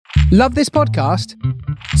Love this podcast?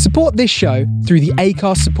 Support this show through the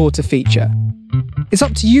Acast supporter feature. It's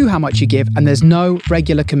up to you how much you give, and there's no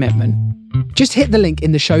regular commitment. Just hit the link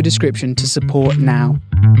in the show description to support now.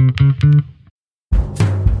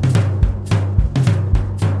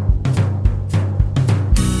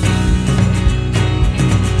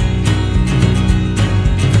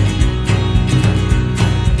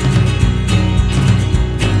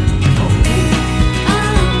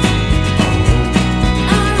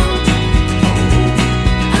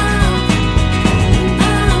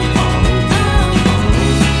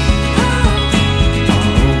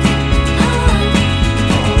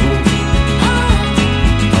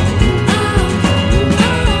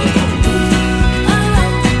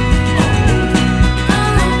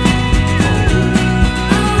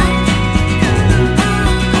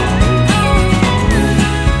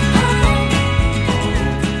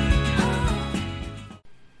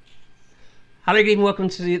 Hello, good evening, welcome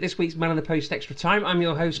to this week's Man on the Post Extra Time. I'm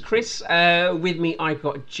your host, Chris. With me, I've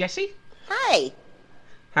got Jessie. Hi.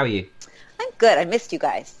 How are you? I'm good. I missed you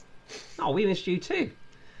guys. Oh, we missed you too.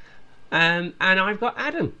 And I've got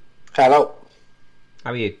Adam. Hello.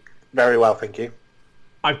 How are you? Very well, thank you.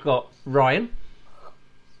 I've got Ryan.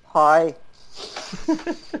 Hi.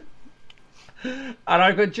 And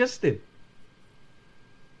I've got Justin.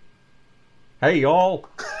 Hey, y'all.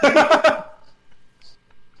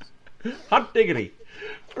 Hot diggity.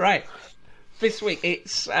 Right. This week,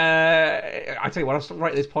 it's... I tell you what, I was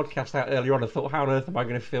writing this podcast out earlier on. I thought, how on earth am I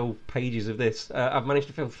going to fill pages of this? I've managed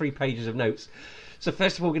to fill 3 pages of notes. So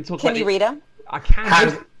first of all, we're going to talk about... Can you read them? I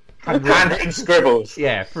can. Handwritten scribbles.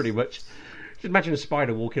 Yeah, pretty much. Just imagine a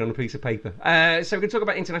spider walking on a piece of paper. So we're going to talk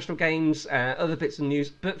about international games, other bits of news.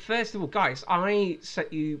 But first of all, guys, I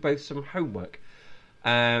set you both some homework,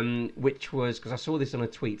 which was... Because I saw this on a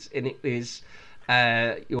tweet, and it is...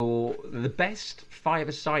 the best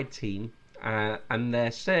five-a-side team and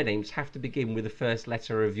their surnames have to begin with the first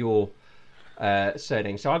letter of your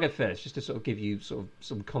surname. So I'll go first, just to sort of give you sort of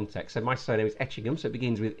some context. So my surname is Etchingham, so it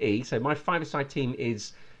begins with E. So my five-a-side team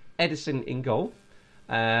is Edison in goal,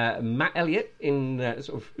 Matt Elliott in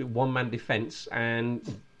sort of one-man defence, and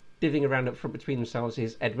divvying around up front between themselves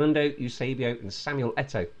is Edmundo, Eusebio, and Samuel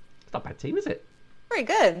Eto'o. It's not a bad team, is it? Very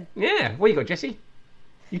good. Yeah. What you got, Jessie?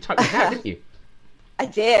 You typed it out, didn't you? I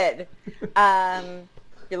did.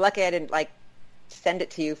 You're lucky I didn't send it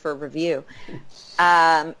to you for review.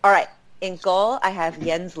 All right. In goal, I have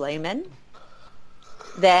Jens Lehmann.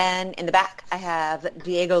 Then in the back, I have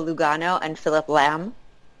Diego Lugano and Philip Lam.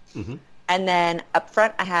 Mm-hmm. And then up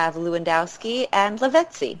front, I have Lewandowski and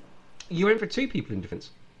Lavezzi. You went for 2 people in defence.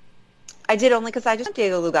 I did only because I just want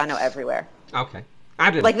Diego Lugano everywhere. Okay.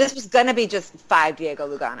 Adam. This was going to be just 5 Diego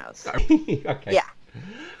Luganos. Okay. Yeah.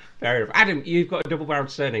 Fair enough. Adam, you've got a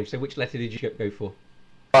double-barreled surname, so which letter did you go for?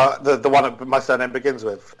 The one my surname begins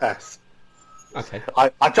with, S. Okay.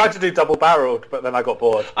 I tried to do double-barreled, but then I got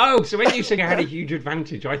bored. Oh, so when you said I had a huge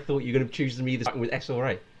advantage, I thought you were going to choose them either starting with S or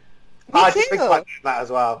A. I did think about that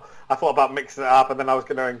as well. I thought about mixing it up, and then I was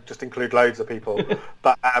going to just include loads of people.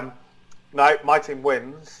 But no, my team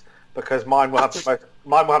wins because mine will have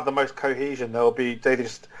the most cohesion.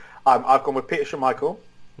 I've gone with Peter Schmeichel.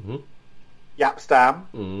 Mm-hmm. Jaap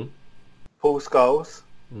Stam, Paul Scholes,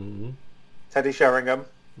 Teddy Sheringham,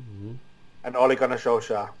 and Ole Gunnar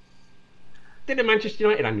Solskjaer. Didn't Manchester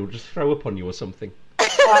United annual just throw up on you or something?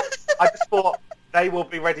 I just thought they will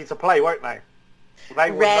be ready to play, won't they?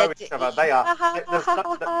 They will know each other. They are.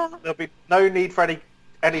 There'll be no need for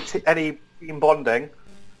any team bonding.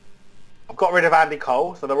 I've got rid of Andy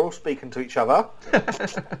Cole, so they're all speaking to each other.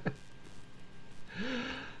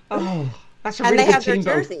 Oh. That's a and really they good have team,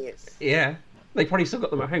 their jerseys. Yeah, they probably still got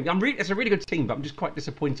them at home. It's a really good team, but I'm just quite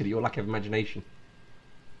disappointed at your lack of imagination.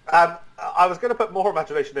 I was going to put more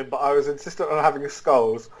imagination in, but I was insistent on having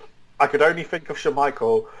Scholes. I could only think of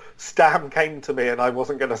Schmeichel. Stam came to me, and I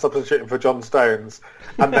wasn't going to substitute him for John Stones.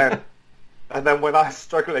 And then when I was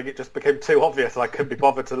struggling, it just became too obvious, and I couldn't be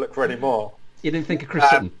bothered to look for any more. You didn't think of Chris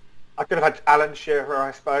Sutton? I could have had Alan Shearer,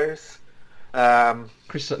 I suppose.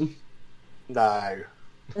 Chris Sutton? No.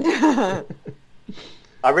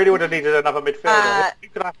 I really would have needed another midfielder.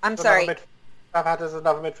 I'm sorry. I've had as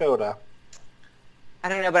another midfielder. I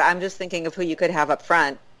don't know, but I'm just thinking of who you could have up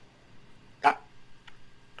front.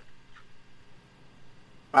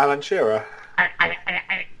 Alan Shearer.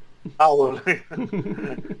 Oh,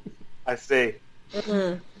 I see.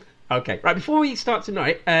 Mm-hmm. Okay, right, before we start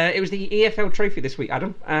tonight, it was the EFL Trophy this week,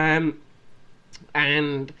 Adam.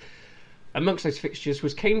 And amongst those fixtures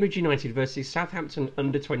was Cambridge United versus Southampton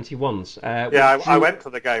under-21s. I went to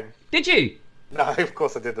the game. Did you? No, of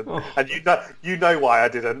course I didn't. Oh. And you know why I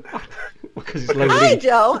didn't. Because it's low I league.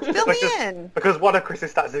 don't. Fill me in. Because one of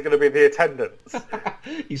Chris's stats is going to be the attendance.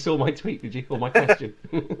 You saw my tweet, did you? Or my question?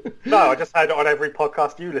 No, I just heard it on every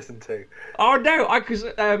podcast you listen to. Oh no! Because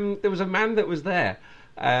there was a man that was there,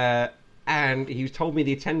 and he told me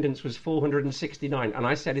the attendance was 469, and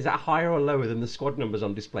I said, "Is that higher or lower than the squad numbers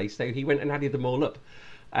on display?" So he went and added them all up,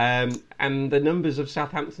 and the numbers of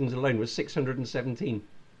Southampton's alone was 617.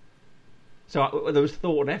 So there was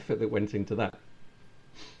thought and effort that went into that.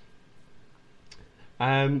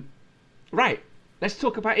 Right, let's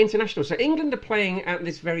talk about international. So England are playing at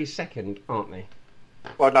this very second, aren't they?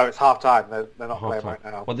 Well, no, it's half time. They're not playing Half-time. right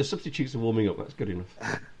now. Well, the substitutes are warming up. That's good enough.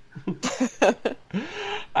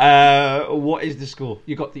 What is the score?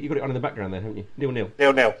 You got it on in the background there, haven't you? 0-0.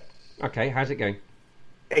 0-0. Okay, how's it going?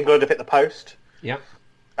 England have hit the post. Yeah.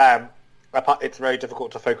 It's very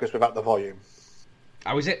difficult to focus without the volume.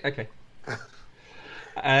 Oh, is it? Okay.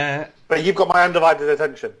 But you've got my undivided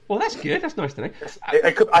attention. Well, that's good. That's nice to know.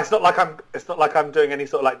 It's not like I'm doing any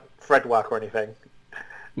sort of like thread work or anything.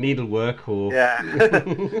 Needlework or... Yeah.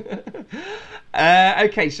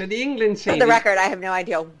 Okay, so the England team... For the record, I have no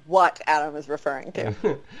idea what Adam is referring to.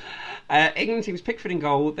 England team is Pickford in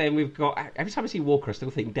goal. Then we've got... Every time I see Walker, I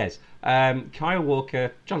still think Des. Kyle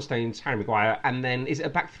Walker, John Stones, Harry Maguire. And then, is it a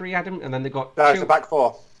back three, Adam? And then they've got... No, it's a back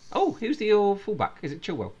four. Oh, who's the fullback? Is it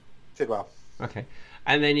Chilwell? Tidwell. Okay.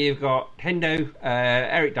 And then you've got Hendo,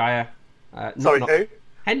 Eric Dyer. Who?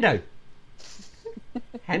 Hendo.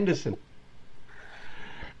 Henderson.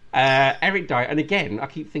 Eric Dyer, and again, I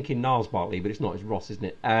keep thinking Niles Bartley, but it's not, it's Ross, isn't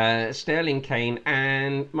it? Sterling Kane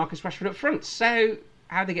and Marcus Rashford up front. So,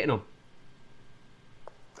 how are they getting on?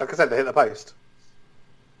 Like I said, they hit the post.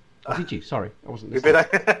 Oh, did you? Sorry, I wasn't We've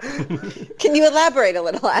listening. been... Can you elaborate a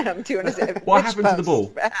little, Adam? What happened to the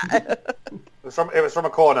ball? It was from a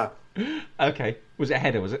corner. Okay. Was it a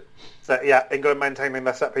header, was it? So, yeah, England maintaining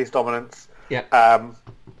their set-piece dominance. Yeah.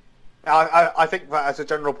 I think that as a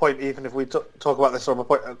general point, even if we talk about this from a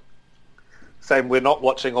point saying we're not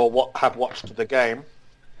watching or have watched the game,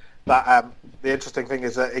 that the interesting thing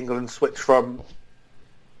is that England switched from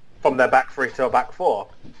their back three to a back four.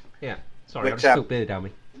 Yeah. Sorry, Which, I just spilled beer down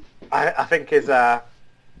me. I think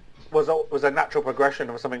was a natural progression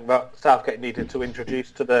of something that Southgate needed to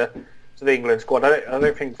introduce to the England squad. I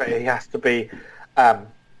don't think that he has to be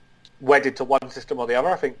wedded to one system or the other.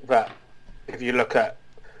 I think that if you look at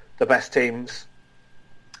the best teams,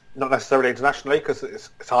 not necessarily internationally because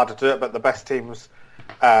it's harder to do it, but the best teams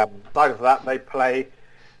side of that,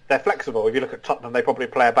 they're flexible. If you look at Tottenham, they probably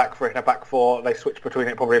play a back three and a back four. They switch between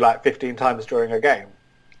it probably like 15 times during a game.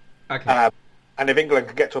 Okay. And if England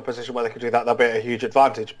could get to a position where they could do that, that'll be a huge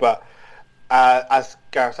advantage. But as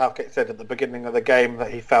Gareth Southgate said at the beginning of the game,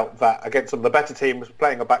 that he felt that against some of the better teams,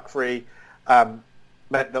 playing a back three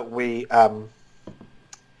meant that we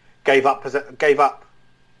gave up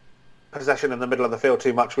possession in the middle of the field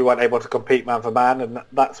too much. We weren't able to compete man for man, and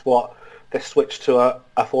that's what this switch to a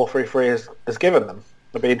 4-3-3 has given them.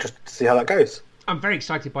 It'll be interesting to see how that goes. I'm very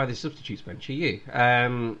excited by the substitutes bench. Are you?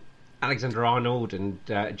 Alexander Arnold and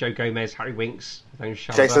Joe Gomez, Harry Winks,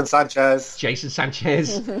 Jason Sanchez.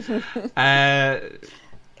 Isn't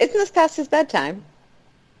this past his bedtime?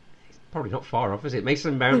 Probably not far off, is it?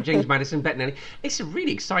 Mason Mount, James Maddison, Bettinelli. It's a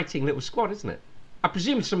really exciting little squad, isn't it? I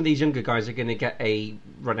presume some of these younger guys are going to get a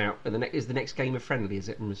run out. Is the next game a friendly, is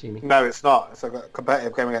it, I'm assuming? No, it's not. It's a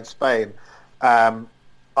competitive game against Spain.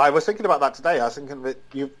 I was thinking about that today. I was thinking that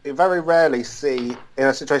you very rarely see, in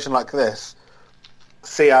a situation like this,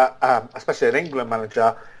 especially an England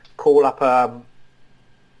manager, call up a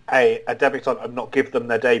debutant and not give them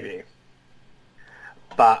their debut.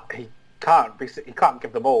 But he can't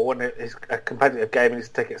give them all, and it's a competitive game and he needs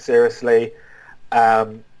to take it seriously.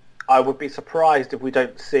 I would be surprised if we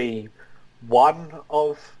don't see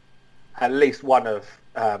at least one of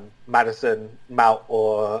Maddison, Mount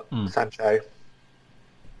or Sancho.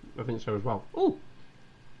 I think so as well. Oh,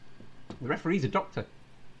 the referee's a doctor.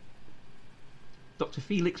 Dr.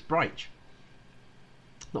 Felix Breich.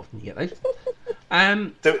 Not often you get those.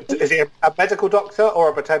 Is he a medical doctor or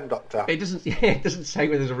a pretend doctor? It doesn't say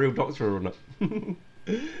whether there's a real doctor or not.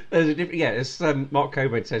 There's a different. Yeah, as Mark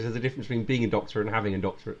Coburn says, there's a difference between being a doctor and having a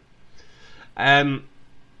doctorate. Yeah,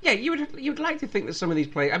 you'd like to think that some of these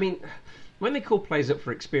players. I mean, when they call players up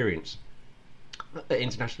for experience at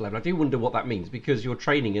international level, I do wonder what that means, because you're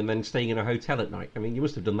training and then staying in a hotel at night. I mean, you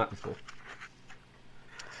must have done that before.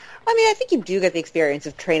 I mean, I think you do get the experience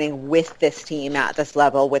of training with this team at this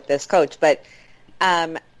level with this coach, but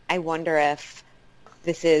I wonder if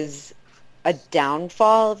this is a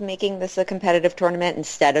downfall of making this a competitive tournament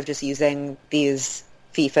instead of just using these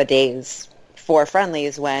FIFA days 4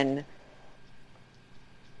 friendlies when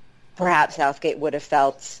perhaps Southgate would have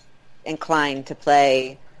felt inclined to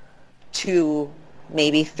play 2,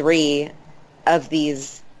 maybe 3 of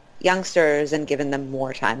these youngsters and given them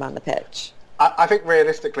more time on the pitch. I think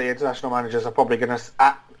realistically, international managers are probably going to,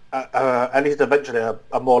 at least eventually,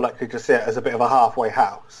 are more likely to see it as a bit of a halfway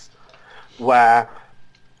house, where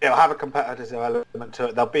it'll have a competitive element to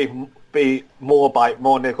it. There'll be more bite,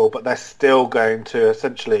 more niggle, but they're still going to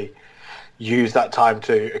essentially use that time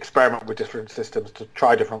to experiment with different systems, to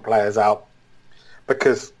try different players out,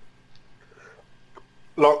 because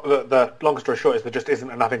the long story short is there just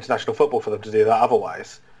isn't enough international football for them to do that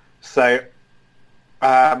otherwise. So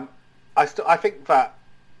I think that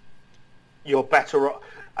you're better off.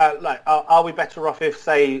 Are we better off if,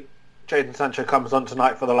 say, Jadon Sancho comes on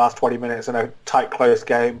tonight for the last 20 minutes in a tight, close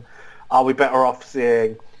game? Are we better off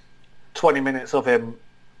seeing 20 minutes of him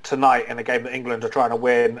tonight in a game that England are trying to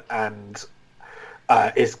win and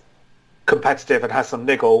is competitive and has some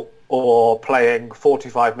niggle, or playing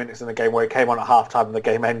 45 minutes in a game where he came on at half-time and the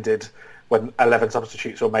game ended when 11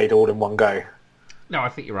 substitutes were made all in one go? No, I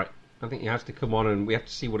think you're right. I think he has to come on, and we have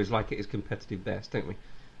to see what he's like at his competitive best, don't we?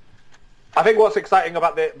 I think what's exciting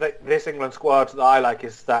about this England squad that I like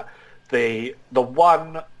is that the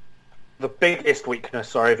biggest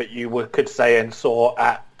weakness, that you could say and saw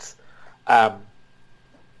at the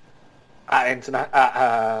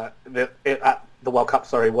World Cup,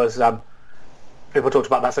 was people talked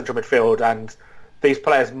about that central midfield, and these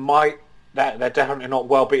players they're definitely not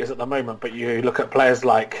world beaters at the moment, but you look at players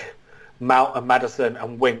like Mount and Maddison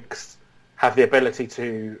and Winks have the ability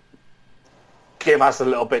to give us a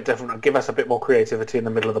little bit different and give us a bit more creativity in the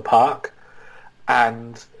middle of the park,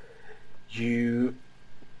 and you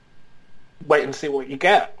wait and see what you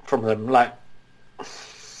get from them.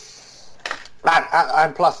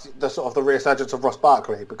 And plus the sort of the resurgence of Ross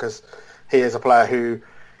Barkley, because he is a player who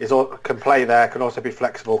can play there, can also be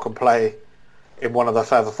flexible, can play in one of the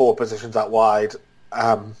further forward positions out wide.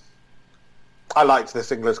 I liked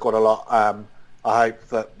this England squad a lot. I hope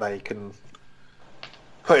that they can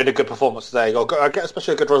put in a good performance today, or get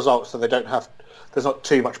especially a good result, so there's not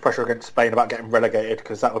too much pressure against Spain about getting relegated,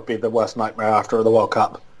 because that would be the worst nightmare after the World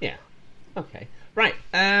Cup. Yeah. Okay. Right.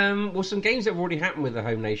 Well, some games that have already happened with the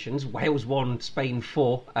home nations. Wales won, Spain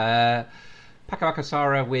 4. Paco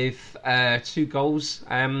Alcácer with 2 goals.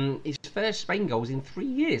 His first Spain goals in 3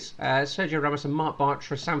 years. Sergio Ramos and Mark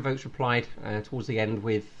Bartra. Sam Vokes replied towards the end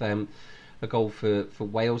with a goal for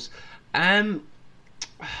Wales.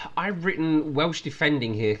 I've written Welsh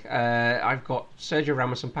defending here. I've got Sergio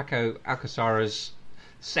Ramos and Paco Alcácer's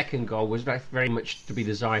second goal was very much to be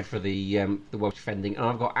desired for the Welsh defending, and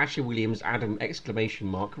I've got Ashley Williams, Adam !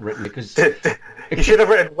 Written because you should have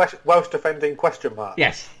written Welsh defending ?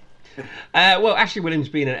 Yes. Well, Ashley Williams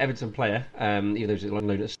being an Everton player, even though he's a long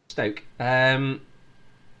loan at Stoke,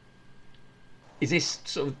 is this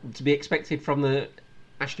sort of to be expected from the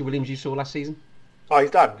Ashley Williams you saw last season? Oh,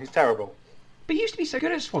 he's done. He's terrible. But he used to be so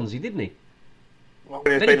good at Swansea, didn't he? When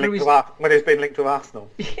he's been linked with Arsenal.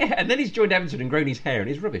 Yeah, and then he's joined Everton and grown his hair, and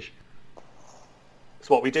he's rubbish. It's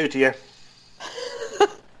what we do to you.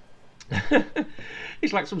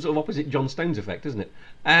 It's like some sort of opposite John Stones effect, isn't it?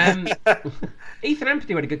 Ethan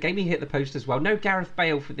Ampadu had a good game. He hit the post as well. No Gareth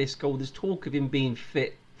Bale for this goal. There's talk of him being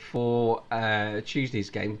fit for Tuesday's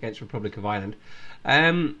game against Republic of Ireland.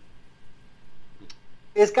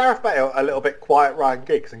 Is Gareth Bale a little bit quiet Ryan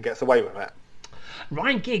Giggs and gets away with it?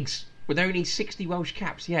 Ryan Giggs with only 60 Welsh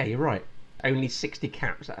caps. Yeah, you're right. Only 60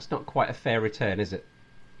 caps. That's not quite a fair return, is it?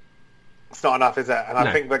 It's not enough, is it? And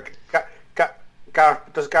I think that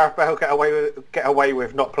does Gareth Bale get away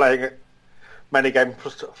with not playing many games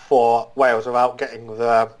for Wales without getting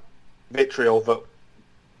the vitriol that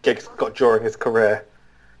Giggs got during his career?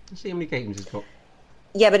 Let's see how many games he's got.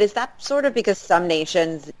 Yeah, but is that sort of because some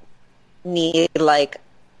nations need,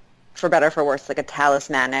 for better or for worse, a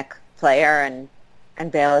talismanic player,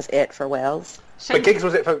 and Bale is it for Wales? But Giggs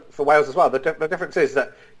was it for Wales as well. The difference is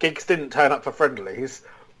that Giggs didn't turn up for friendlies,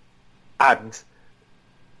 and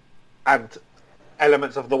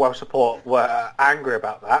elements of the Welsh support were angry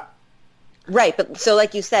about that. Right, but so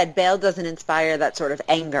like you said, Bale doesn't inspire that sort of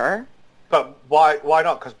anger. But why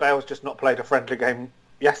not? Because Bale's just not played a friendly game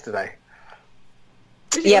yesterday.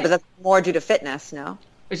 Yeah, but that's more due to fitness, no?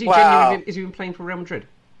 Is he genuinely been playing for Real Madrid?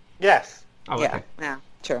 Yes. Oh, yeah, okay. Yeah,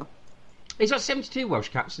 true. He's got 72 Welsh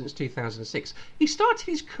caps since 2006. He started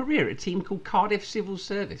his career at a team called Cardiff Civil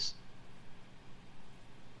Service.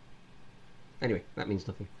 Anyway, that means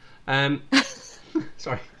nothing.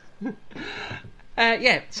 Sorry.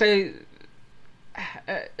 So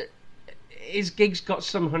is Giggs got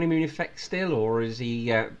some honeymoon effect still, or is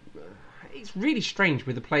he it's really strange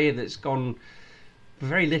with a player that's gone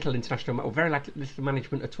very little international or very little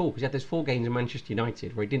management at all, because he had those 4 games in Manchester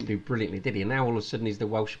United where he didn't do brilliantly, did he? And now all of a sudden he's the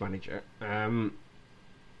Welsh manager.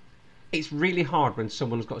 It's really hard when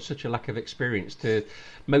someone's got such a lack of experience to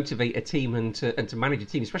motivate a team and to manage a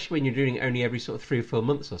team, especially when you're doing it only every sort of 3 or 4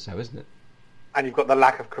 months or so, isn't it? And you've got the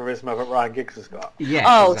lack of charisma that Ryan Giggs has got. Yeah.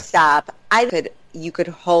 Oh, exactly. stop! You could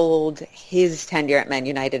hold his tenure at Man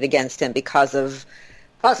United against him because of.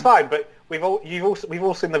 That's fine, but we've all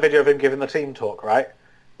seen the video of him giving the team talk, right?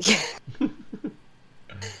 Yeah.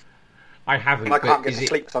 I haven't. I can't get to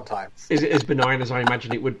sleep sometimes. Is it as benign as I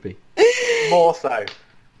imagine it would be? More so.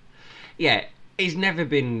 Yeah, he's never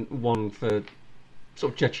been one for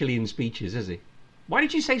sort of Churchillian speeches, has he? Why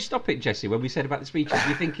did you say stop it, Jesse, when we said about the speeches? Do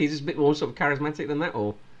you think he's a bit more sort of charismatic than that,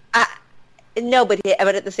 or...? No, but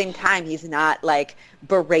at the same time, he's not, like,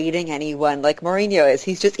 berating anyone like Mourinho is.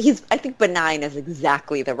 I think benign is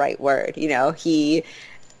exactly the right word, you know? He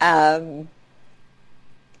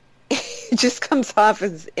just comes off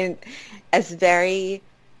as very...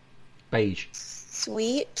 Beige.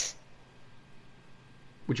 Sweet.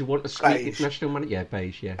 Would you want a sweet Beige. international manager? Yeah,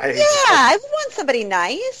 beige, yeah. Hey, Yeah, I would want somebody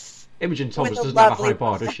nice. Imogen Thomas With a doesn't have a lovely high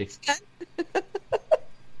bar, does she?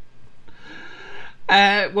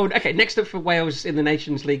 Well, okay, next up for Wales in the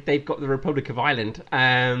Nations League, they've got the Republic of Ireland.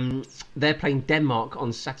 They're playing Denmark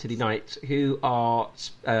on Saturday night, who are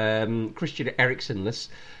Christian Eriksenless.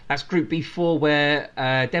 That's Group B4, where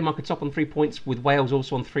Denmark are top on 3 points, with Wales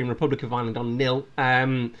also on 3 and Republic of Ireland on 0.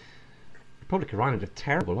 Republic of Ireland are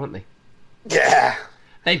terrible, aren't they? Yeah.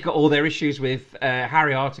 They've got all their issues with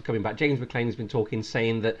Harry Arter coming back. James McLean has been talking,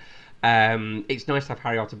 saying that it's nice to have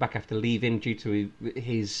Harry Arter back after leaving due to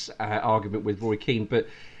his argument with Roy Keane. But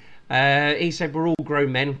he said we're all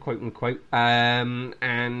grown men, quote unquote,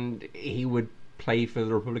 and he would play for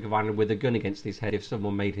the Republic of Ireland with a gun against his head if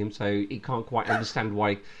someone made him. So he can't quite understand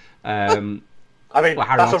why. I mean, Harry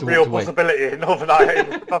that's Arter a real walked away. possibility in Northern Ireland, in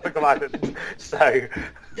the Republic of Ireland. So,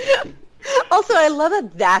 Also, I love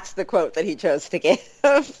that that's the quote that he chose to give.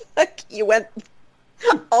 Like, you went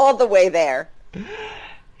all the way there.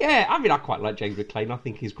 Yeah, I mean, I quite like James McLean. I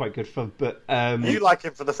think he's quite good fun. But you like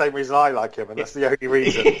him for the same reason I like him, and that's the only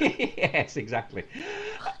reason. Yes, exactly.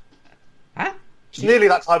 Huh? It's nearly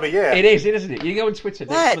that time of year. It is, isn't it? You go on Twitter.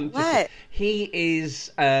 What? He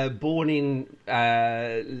is born in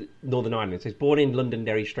Northern Ireland. So he's born in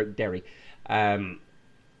Londonderry, Derry.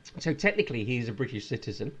 So technically, he's a British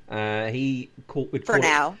citizen. He would call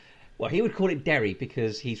now. Well, he would call it Derry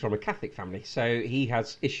because he's from a Catholic family. So he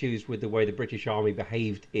has issues with the way the British Army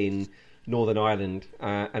behaved in Northern Ireland,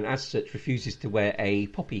 and as such refuses to wear a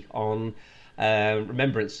poppy on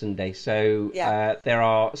Remembrance Sunday. So there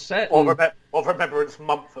are certain... Or Remembrance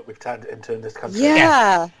Month that we've turned it into in this country.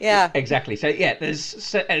 Yeah. Exactly. So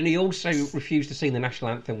and he also refused to sing the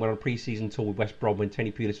national anthem when on a pre-season tour with West Brom when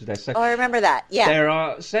Tony Pulis was there. So I remember that. Yeah. there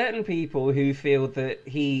are certain people who feel that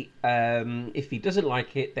he, if he doesn't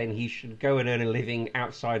like it, then he should go and earn a living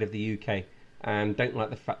outside of the UK, and don't like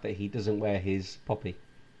the fact that he doesn't wear his poppy.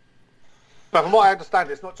 But from what I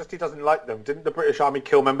understand, it's not just he doesn't like them. Didn't the British Army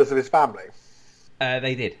kill members of his family?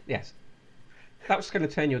 They did, yes. That's going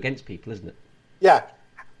to turn you against people, isn't it? Yeah.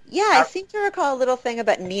 Yeah, I seem to recall a little thing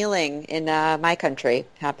about kneeling in my country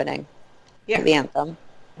happening. Yeah. The anthem.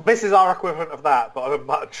 This is our equivalent of that, but on a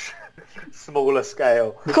much smaller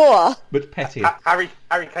scale. Cool. But pettier. Harry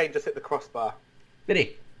Kane just hit the crossbar. Did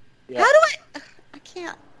he? Yeah. How do I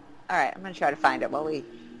can't. All right, I'm going to try to find it while we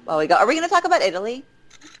go. Are we going to talk about Italy?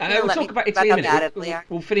 We'll talk about Italy in a minute.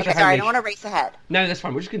 We'll finish okay, the home sorry, I nation. don't want to race ahead. No, that's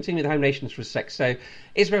fine. We'll just continue the home nations for a sec. So,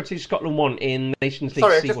 Israel 2, Scotland 1 in Nations League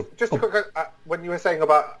Sorry, C1. just a quick... when you were saying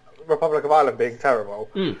about Republic of Ireland being terrible,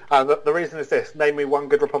 the reason is this. Name me one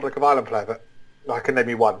good Republic of Ireland player, but I can name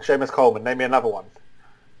you one. Seamus Coleman, name me another one.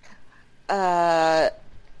 A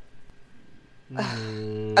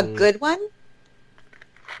good one?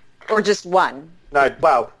 Or just one? No,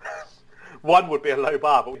 well, one would be a low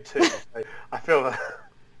bar, but two. So I feel that...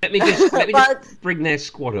 Let me just bring their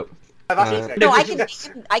squad up. That's easy. No,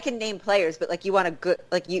 I can name players, but like you want a good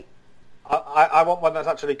you. I want one that's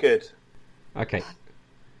actually good. Okay.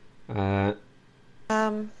 And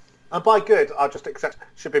by good, I'll just accept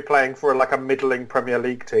should be playing for like a middling Premier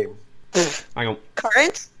League team. Hang on.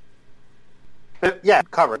 Current? Yeah,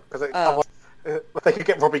 current. Because if they could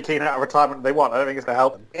get Robbie Keane out of retirement they want, I don't think it's going to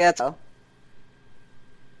help them. Yeah, so.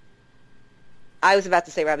 I was about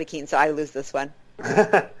to say Robbie Keane, so I lose this one.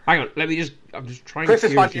 Hang on, I'm just trying Chris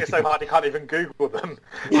is finding seriously it so hard he can't even Google them.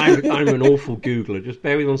 I'm an awful Googler. Just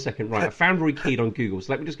bear with me 1 second. Right, I found Roy Keane on Google,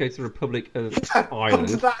 so let me just go to the Republic of Ireland.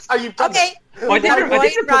 That's how you've done Okay. it. I did Roy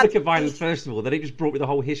Republic of Rodney. Ireland first of all, then it just brought me the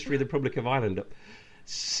whole history of the Republic of Ireland up.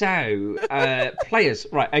 So, players.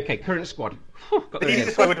 Right, okay, current squad. Got The there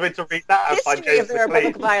easiest again. way would have been to read that outside History James of the Republic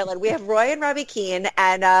of McLean. Ireland. We have Roy and Robbie Keane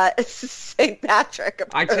and St. Patrick.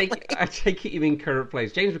 I Apparently. take it you mean current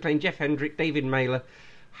players. James McLean, Jeff Hendrick, David Mailer,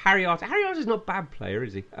 Harry Arter. Harry Arter's not a bad player,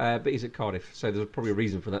 is he? But he's at Cardiff, so there's probably a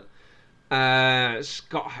reason for that.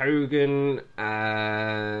 Scott Hogan,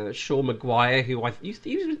 Sean Maguire, who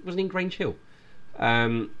he wasn't in Grange Hill.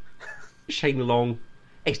 Shane Long.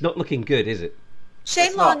 It's not looking good, is it? Shane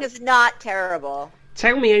It's Long not. is not terrible.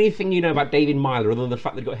 Tell me anything you know about David Mailer other than the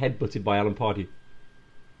fact that he got headbutted by Alan Pardew.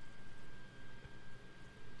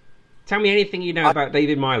 Tell me anything you know about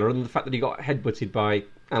David Mailer other than the fact that he got headbutted by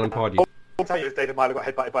Alan Pardew. I'll tell you if David Mailer got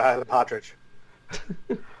headbutted by Alan Partridge.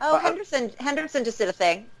 Oh, Henderson just did a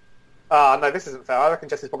thing. No, this isn't fair. I reckon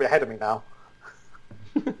Jesse's probably ahead of me now.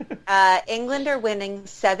 England are winning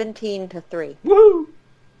 17-3. Woo!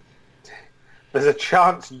 There's a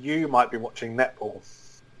chance you might be watching netball.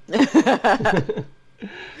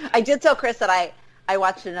 I did tell Chris that I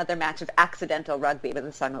watched another match of accidental rugby, but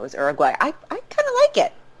this time it was Uruguay. I kind of like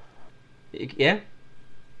it. Yeah?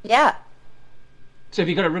 Yeah. So have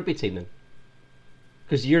you got a rugby team then?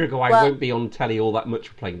 Because Uruguay Well- won't be on telly all that much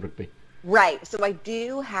for playing rugby. Right. So I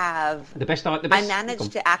do have... The best. I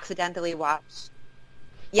managed to accidentally watch...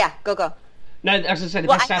 Yeah, go. No, as I said, the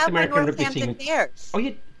Well, best I South have my American rugby Northampton team. Bears. Oh,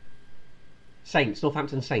 you. Saints,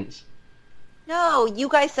 Northampton Saints. No, you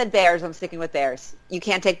guys said Bears. I'm sticking with Bears. You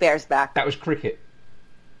can't take Bears back. That was cricket.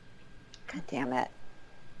 God damn it.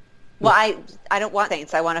 Well, I don't want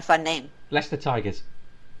Saints. I want a fun name. Leicester Tigers.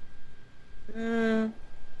 Are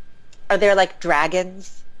there like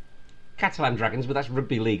dragons? Catalan Dragons, but that's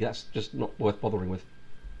rugby league. That's just not worth bothering with.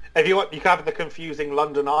 If you want, you can have the confusing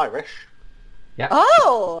London Irish. Yeah.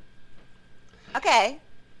 Oh! Okay.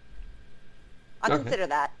 I'll Okay. consider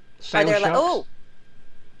that. Sale Are there like... Sharks. Oh!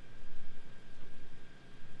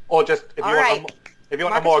 Or just if you All want, right. if you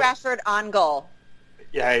want Marcus a more, Rashford on goal.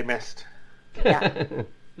 yeah, he missed. Yeah.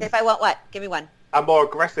 If I want what? Give me one. A more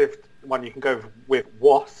aggressive one you can go with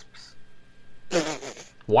wasps.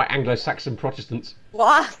 White Anglo-Saxon Protestants.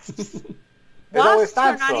 Wasps. Is that what it Wasps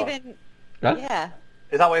are stands not for? even... Huh? Yeah.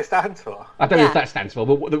 Is that what it stands for? I don't know if Yeah. that stands for,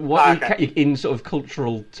 but what Okay. in sort of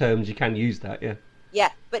cultural terms you can use that. Yeah. Yeah,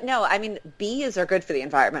 but no, I mean, bees are good for the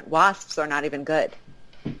environment. Wasps are not even good.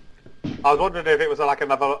 I was wondering if it was like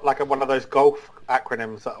one of those golf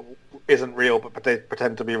acronyms that isn't real but they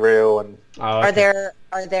pretend to be real. And Oh, Are okay.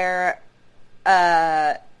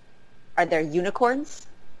 there unicorns?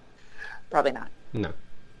 Probably not. No.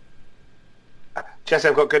 Jesse,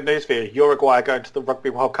 I've got good news for you. Uruguay are going to the Rugby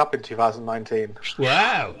World Cup in 2019.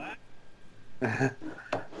 Wow.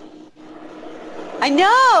 I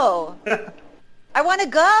know. I want to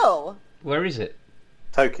go. Where is it?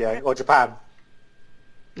 Tokyo or Japan.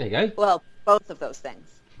 There you go. Well, both of those things.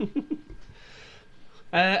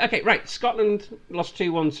 Okay, right. Scotland lost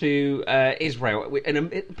 2-1 to Israel in a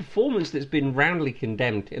performance that's been roundly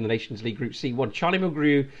condemned in the Nations League Group C1. Charlie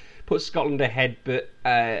Mulgrew put Scotland ahead, but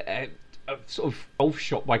a sort of golf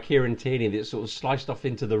shot by Kieran Tierney that sort of sliced off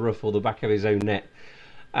into the rough or the back of his own net.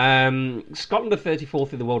 Scotland are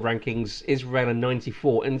 34th in the world rankings, Israel are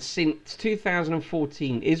 94, and since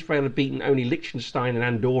 2014 Israel have beaten only Liechtenstein and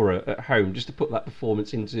Andorra at home. Just to put that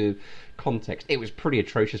performance into context, it was pretty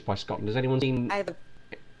atrocious by Scotland. Has anyone seen... I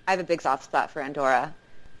have a big soft spot for Andorra.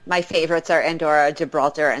 My favorites are Andorra,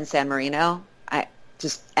 Gibraltar, and San Marino.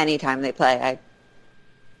 Just anytime they play,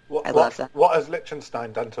 I love them. What has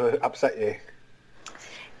Liechtenstein done to upset you?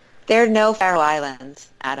 there are no Faroe Islands,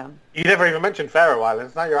 Adam. You never even mentioned Faroe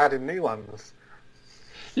Islands. Now you're adding new ones.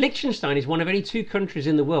 Liechtenstein is one of only 2 countries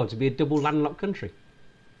in the world to be a double landlocked country.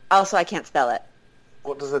 Also, I can't spell it.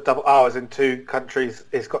 What does a double... Oh, it's in 2 countries.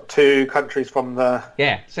 It's got 2 countries from the...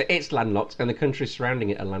 Yeah, so it's landlocked, and the countries surrounding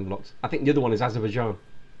it are landlocked. I think the other one is Azerbaijan.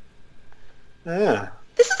 Yeah.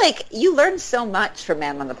 This is like, you learn so much from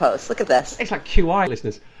Man on the Post. Look at this. It's like QI,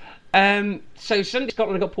 listeners. So Sunday,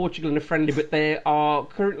 Scotland have got Portugal in a friendly, but there are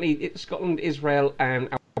currently Scotland, Israel, and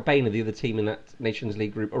Albania, the other team in that Nations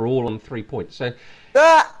League group, are all on 3 points. So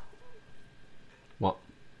Ah! what?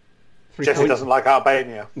 3 Jesse points? doesn't like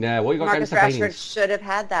Albania. Yeah, what you got Marcus against Rashford Albanians? should have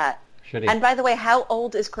had that. Should he? And by the way, how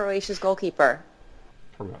old is Croatia's goalkeeper?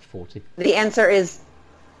 Probably about 40. The answer is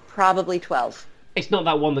probably 12. It's not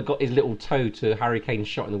that one that got his little toe to Harry Kane's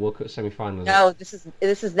shot in the World Cup semi-final. is it? No,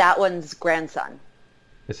 this is that one's grandson.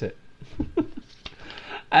 That's it.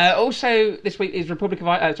 Also, this week is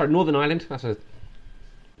Northern Ireland. That's a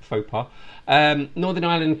faux pas. Northern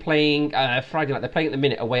Ireland playing Friday night. They're playing at the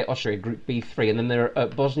minute away at Austria, Group B3, and then they're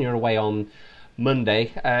at Bosnia away on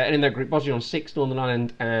Monday. And in their group, Bosnia on 6, Northern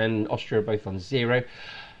Ireland and Austria are both on 0.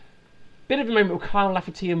 Bit of a moment with Kyle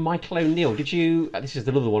Lafferty and Michael O'Neill. Did you... This is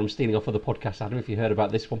another one I'm stealing off other podcasts. I don't know if you heard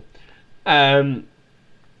about this one.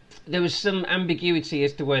 There was some ambiguity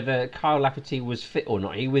as to whether Kyle Lafferty was fit or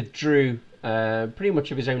not. He withdrew pretty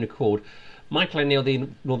much of his own accord. Michael O'Neill, the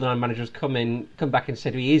Northern Ireland manager, has come back and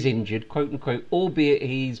said he is injured, quote unquote, albeit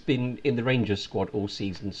he's been in the Rangers squad all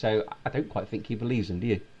season. So I don't quite think he believes him, do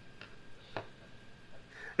you?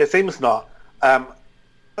 It seems not.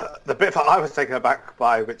 The bit that I was taken aback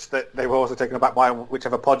by, which they were also taken aback by,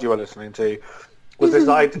 whichever pod you were listening to, was this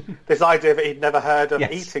idea that he'd never heard of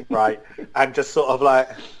eating right and just sort of like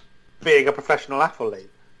being a professional athlete.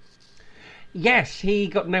 Yes, he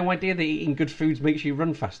got no idea that eating good foods makes you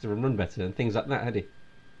run faster and run better and things like that, had he?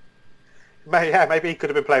 Maybe he could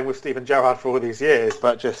have been playing with Steven Gerrard for all these years,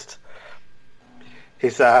 but just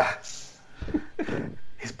his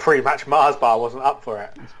pre-match Mars bar wasn't up for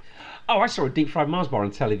it. Oh, I saw a deep-fried Mars bar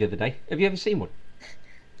on telly the other day. Have you ever seen one?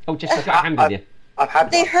 Oh, just like I handed you. I've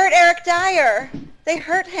had They one. hurt Eric Dyer. They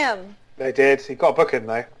hurt him. They did. He got a booking,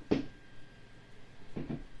 though.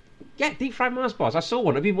 Yeah, deep-fried Mars bars. I saw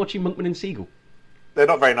one. Have you been watching Monkman and Siegel? They're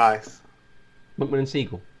not very nice. Monkman and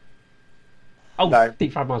Siegel? Oh, No.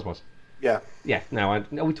 deep-fried Mars bars. Yeah. Yeah, no,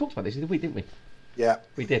 we talked about this the other week, didn't we? Yeah.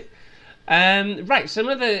 We did. Right, some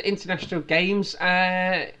other international games.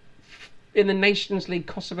 In the Nations League,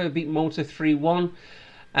 Kosovo beat Malta 3-1.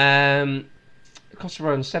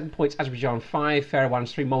 Kosovo on 7 points, Azerbaijan 5, Faroe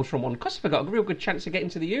Islands 3, Malta on 1. Kosovo got a real good chance of getting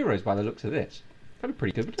to the Euros by the looks of this. Kind of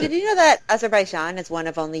pretty good, wasn't it? Did you know that Azerbaijan is one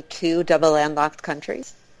of only 2 double landlocked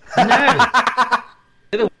countries? No.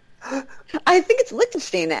 I think it's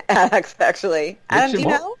Liechtenstein, Alex, actually. Adam, do you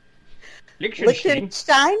what? know?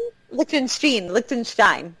 Liechtenstein?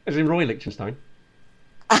 Liechtenstein. As in Roy Liechtenstein.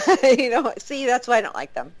 See, that's why I don't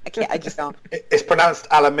like them. I just don't. It's pronounced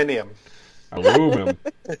aluminium. Aluminum.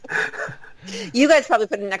 You guys probably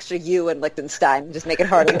put an extra U in Liechtenstein, just make it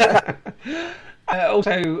harder.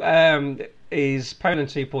 Also, is Poland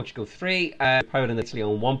 2, Portugal 3. Poland and Italy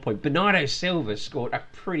on 1 point. Bernardo Silva scored a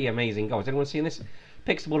pretty amazing goal. Has anyone seen this?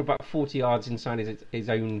 Picks the ball about 40 yards inside his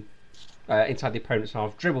own, inside the opponent's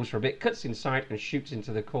half, dribbles for a bit, cuts inside and shoots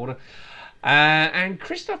into the corner. And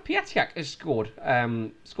Krzysztof Piatiak has scored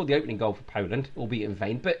the opening goal for Poland, albeit in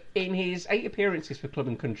vain. But in his 8 appearances for club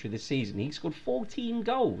and country this season, he scored 14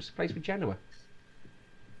 goals. Plays for Genoa.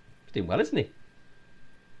 He's doing well, isn't he?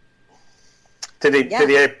 Did he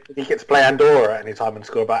get to play Andorra at any time and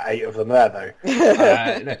score about 8 of them there,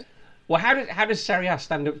 though? No. Well, how does Serie A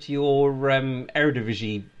stand up to your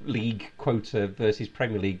Eredivisie League quota versus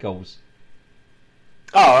Premier League goals?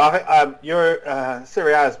 Oh, I think your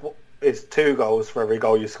Serie A is 2 goals for every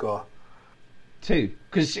goal you score. 2,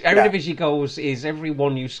 because Eredivisie goals is every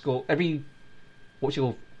one you score. What's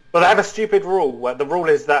your? Well, they have a stupid rule where the rule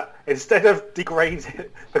is that instead of degrading,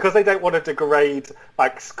 because they don't want to degrade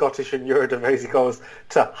like Scottish and Eredivisie goals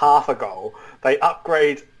to half a goal, they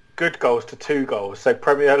upgrade good goals to 2 goals. So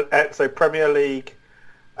Premier League,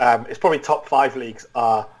 it's probably top 5 leagues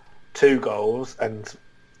are 2 goals, and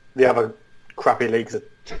the other crappy leagues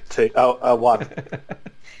are 1.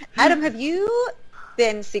 Adam, have you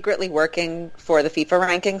been secretly working for the FIFA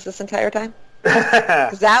rankings this entire time?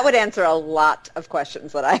 Because that would answer a lot of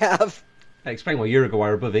questions that I have. Explain why Uruguay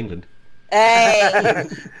are above England. Hey!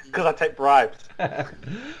 Because I take bribes.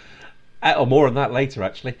 Or more on that later,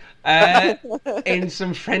 actually. In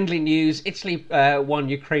some friendly news, Italy 1,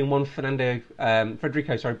 Ukraine 1. Federico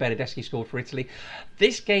Bernardeschi scored for Italy.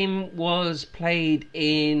 This game was played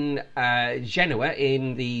in Genoa,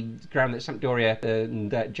 in the ground that Sampdoria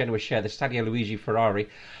and Genoa share, the Stadio Luigi Ferrari.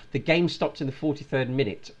 The game stopped in the 43rd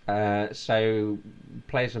minute, so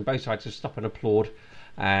players on both sides have stopped and applaud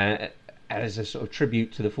as a sort of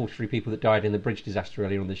tribute to the 43 people that died in the bridge disaster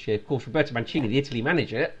earlier on this year. Of course, Roberto Mancini, the Italy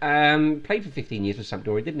manager, played for 15 years with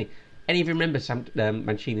Sampdoria, didn't he? Any of you remember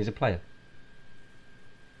Mancini as a player?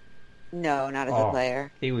 No, not as a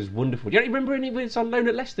player. He was wonderful. Do you remember when he was on loan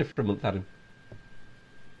at Leicester for a month, Adam?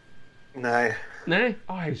 No. No?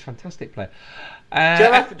 Oh, he was a fantastic player. Do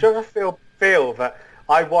you ever feel that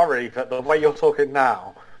I worry that the way you're talking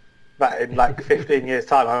now, that in like 15 years'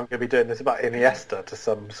 time I'm going to be doing this about Iniesta to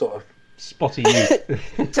some sort of... Spotty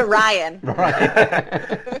youth. To Ryan.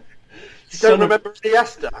 Right. You don't remember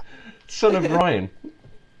Iniesta? Son of Ryan.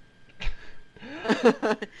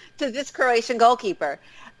 To this Croatian goalkeeper.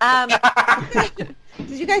 Did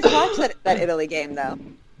you guys watch that Italy game, though?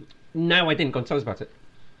 No, I didn't. Go on, tell us about it.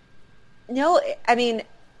 No, I mean,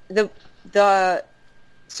 the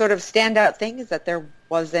sort of standout thing is that there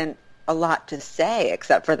wasn't a lot to say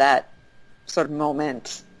except for that sort of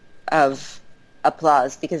moment of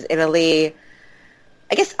applause, because Italy,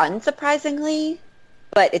 I guess unsurprisingly,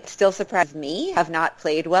 but it still surprised me, have not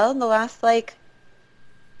played well in the last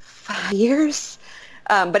 5 years.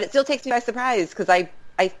 But it still takes me by surprise, because I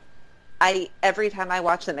every time I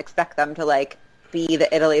watch them expect them to be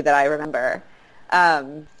the Italy that I remember.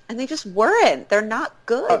 And they just weren't. They're not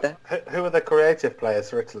good. Who are the creative players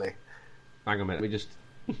for Italy? Hang on a minute. We just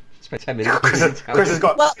spent 10 minutes. Chris has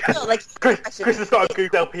got. Well, no, Chris has got a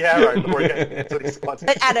Google Del Piero before he gets into Italy's squad.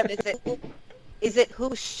 But Adam, is it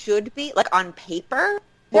who should be on paper,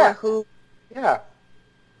 or Yeah. who? Yeah.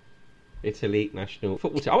 Italy national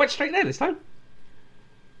football team. I went straight there this time.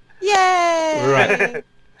 Yay!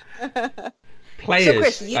 Right.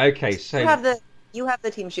 Players. So Chris, you have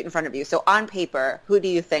the team sheet in front of you. So on paper, who do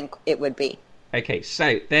you think it would be? Okay,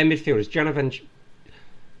 so their midfielders: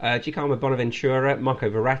 Giacomo Bonaventura, Marco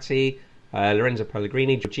Verratti, Lorenzo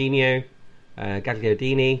Pellegrini, Jorginho,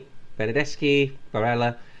 Gagliardini, Benedeschi,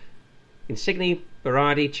 Barella, Insigne,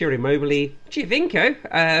 Berardi, Ciro Immobile, Giovinco,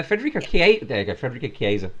 Federico Chiesa. There you go, Federico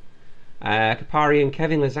Chiesa, Capari, and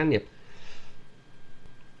Kevin Lasagna.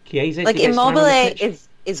 Chiesa, Immobile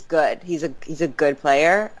is good. He's a good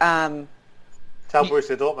player. Tell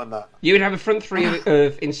Borussia Dortmund that. You would have a front three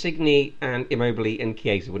of Insigne and Immobile and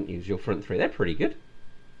Chiesa, wouldn't you? As your front three, they're pretty good.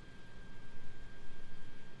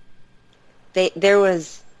 There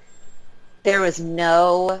was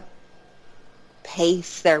no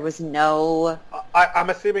pace. There was no. I'm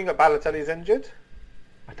assuming that Balotelli's injured.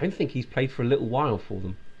 I don't think he's played for a little while for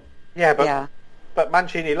them. Yeah, but Yeah, but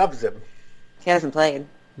Mancini loves him. he hasn't played.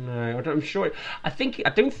 No, I'm sure. I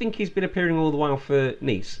don't think he's been appearing all the while for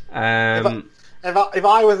Nice. If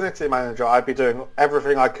I was an Italy manager, I'd be doing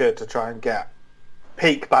everything I could to try and get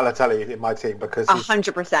peak Balotelli in my team, because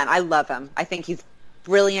 100%. I love him. I think he's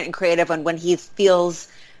brilliant and creative, and when he feels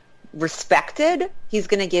respected, he's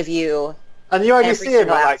going to give you. And you only every see him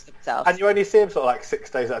single ounce of himself. and you only see him sort of 6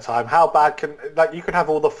 days at a time. How bad can you can have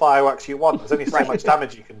all the fireworks you want? There's only so Right. much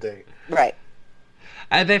damage you can do. Right.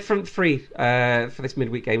 Their front three for this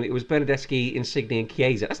midweek game, it was Bernardeschi, Insigne, and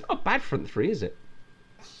Chiesa. That's not a bad front three, is it?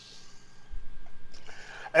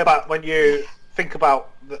 About when you think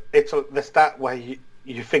about the stat where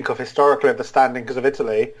you think of historically of the standings of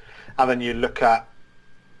Italy, and then you look at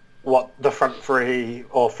what the front three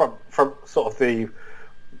or from sort of the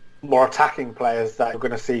more attacking players that you're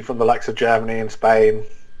going to see from the likes of Germany and Spain,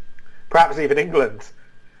 perhaps even England.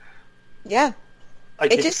 Yeah.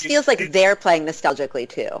 It just feels like they're playing nostalgically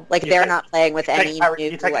too. They're not playing with any new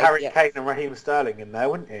You take Harry ideas. Kane and Raheem Sterling in there,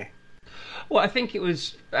 wouldn't you? Well, I think it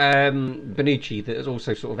was Bonucci that has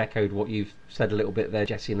also sort of echoed what you've said a little bit there,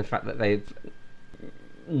 Jesse, and the fact that they've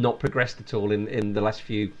not progressed at all in the last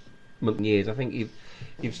few months and years. I think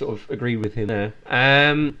you've sort of agreed with him there.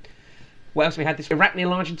 What else we had? This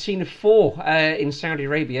Iraq-nil Argentina 4 in Saudi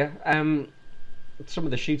Arabia. Some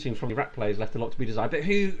of the shooting from the Iraq players left a lot to be desired. But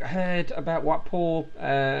who heard about what poor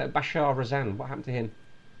Bashar Razan? What happened to him?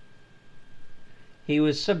 He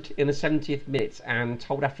was subbed in the 70th minute and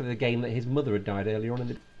told after the game that his mother had died earlier on in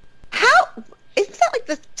the. How? Isn't that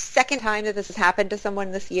the second time that this has happened to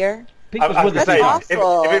someone this year? People's I was mothers gonna say, died.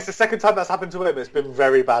 awful. if it's the second time that's happened to him, it's been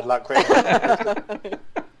very bad luck. Really.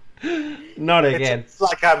 Not again. It's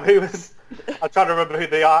like who was? I'm trying to remember who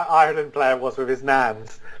the Ireland player was with his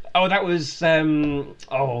nans. Oh, that was Stephen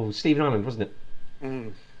Ireland, wasn't it?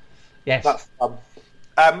 Mm. Yes. That's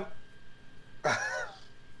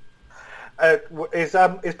is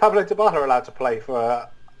Pablo Dybala allowed to play for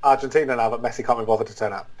Argentina now that Messi can't be bothered to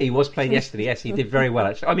turn up? He was playing yesterday. Yes, he did very well.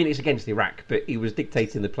 Actually, I mean, it's against Iraq, but he was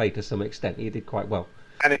dictating the play to some extent. He did quite well.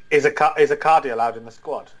 And is Icardi allowed in the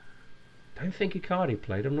squad? I don't think Icardi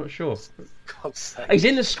played. I'm not sure. God's sake. He's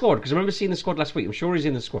in the squad because I remember seeing the squad last week. I'm sure he's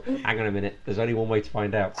in the squad. Hang on a minute. There's only one way to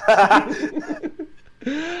find out.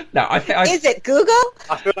 No, Is it Google?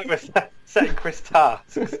 I feel like we're setting Chris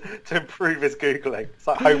tasks to improve his Googling. It's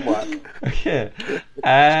like homework. Yeah.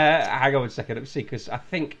 Hang on a second. Let me see, because I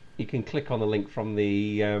think you can click on the link from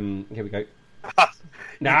the. Here we go.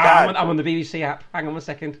 No, I'm on the BBC app. Hang on a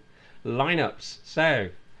second. Lineups. So.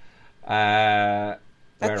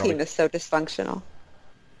 That team is so dysfunctional.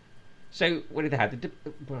 So, what did they have?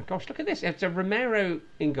 Oh, gosh, look at this. It's a Romero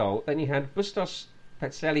in goal. Then you had Bustos,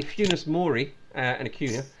 Petzeli, Funes Mori, and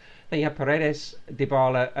Acuna. Then you had Paredes,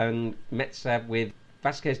 Dybala, and Metza with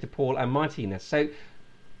Vasquez, De Paul, and Martinez. So,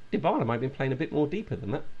 Dybala might have been playing a bit more deeper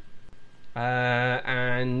than that.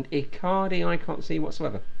 And Icardi, I can't see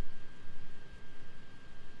whatsoever.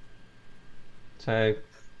 So,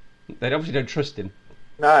 They obviously don't trust him.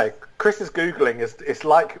 No, Chris's googling is it's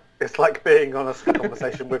like being on a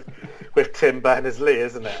conversation with Tim Berners-Lee,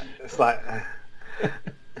 isn't it? It's like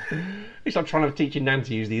He's not trying to teach your nan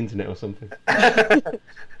to use the internet or something.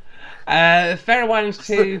 Faroe Islands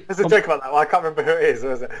 2. There's a joke about that one. I can't remember who it is.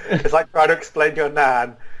 Is it? It's like trying to explain to your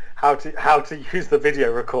nan how to use the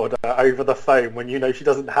video recorder over the phone when you know she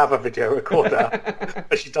doesn't have a video recorder,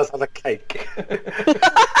 but she does have a cake.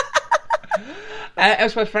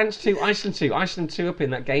 Elsewhere, France 2, Iceland 2. Iceland 2 up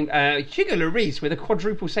in that game. Hugo Lloris with a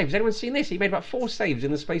quadruple save. Has anyone seen this? He made about 4 saves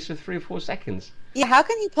in the space of 3 or 4 seconds. Yeah, how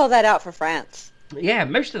can you pull that out for France? Yeah,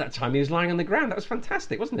 most of that time he was lying on the ground. That was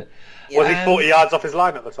fantastic, wasn't it? Was he 40 yards off his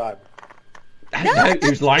line at the time? No, he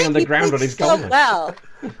was lying on the ground on his goal. So well.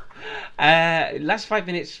 Last 5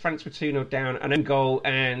 minutes, France were 2-0 down, an own goal,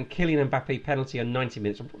 and Kylian Mbappe penalty on 90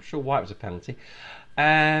 minutes. I'm not sure why it was a penalty.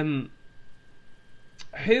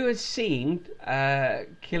 Who has seen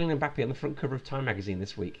Kylian Mbappe on the front cover of Time magazine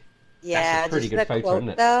this week? Yeah, that's a pretty just good that photo, quote, isn't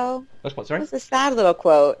it? though. That's what, sorry? It was a sad little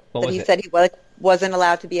quote What that was he it? said he wasn't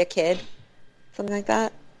allowed to be a kid, something like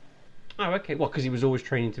that. Oh, okay. Well, because he was always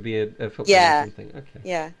training to be a footballer Yeah. or something. Okay.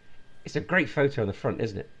 Yeah. It's a great photo on the front,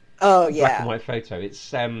 isn't it? Oh yeah. Black and white photo. It's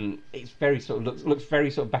very sort of looks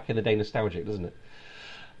very sort of back in the day nostalgic, doesn't it?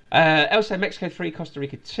 Elsewhere, Mexico 3, Costa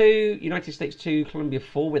Rica 2, United States 2, Colombia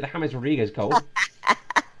 4 with a James Rodriguez goal.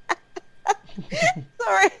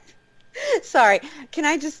 Sorry. Can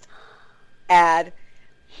I just add?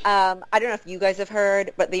 I don't know if you guys have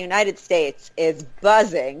heard, but the United States is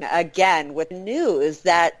buzzing again with news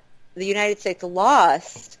that the United States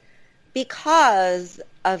lost because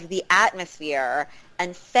of the atmosphere,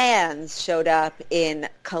 and fans showed up in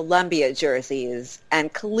Colombia jerseys,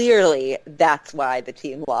 and clearly that's why the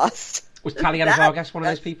team lost. Was Taliana Vargas one of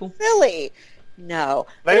those people? Silly. No.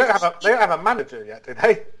 They don't have a manager yet, do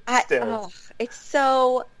they? Still. It's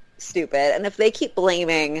so stupid. And if they keep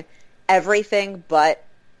blaming everything but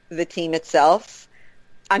the team itself,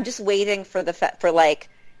 I'm just waiting for the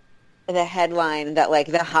headline that like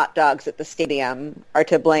the hot dogs at the stadium are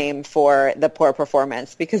to blame for the poor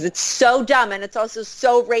performance, because it's so dumb, and it's also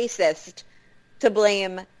so racist to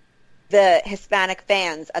blame the Hispanic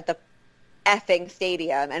fans at the effing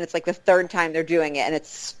stadium, and it's like the 3rd time they're doing it, and it's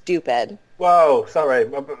stupid. Whoa, sorry.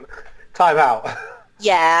 Time out.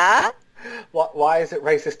 Yeah? Why is it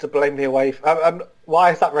racist to blame the away?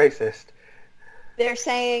 Why is that racist? They're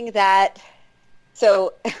saying that.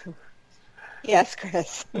 So, yes,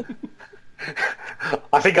 Chris.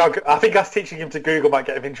 I think us teaching him to Google might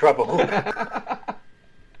get him in trouble. They're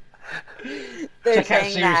Check out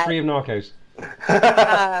saying Series 3 of Narcos.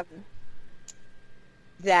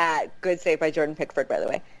 that good save by Jordan Pickford, by the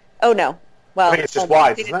way. Oh no, well, I think it's just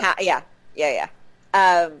wide, isn't it? Yeah.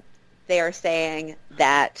 They are saying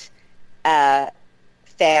that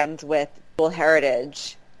fans with dual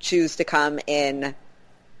heritage choose to come in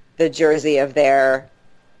the jersey of their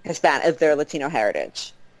Latino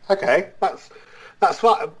heritage. Okay, that's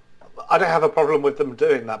what I don't have a problem with them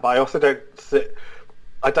doing that, but I also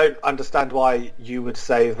don't understand why you would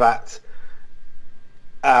say that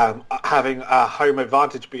having a home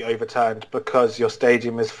advantage be overturned because your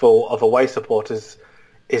stadium is full of away supporters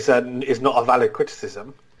is not a valid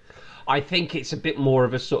criticism. I think it's a bit more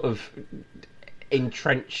of a sort of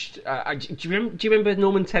entrenched. Do you remember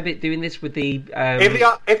Norman Tebbit doing this with the?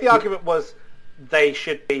 If the argument was they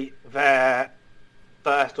should be their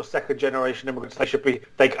first or second generation immigrants, they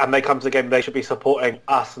come to the game, they should be supporting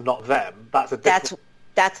us, not them. That's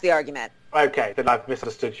the argument. Okay, then I've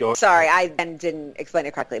misunderstood your. Sorry, I then didn't explain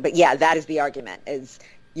it correctly. But yeah, that is the argument. Is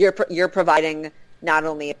you're providing not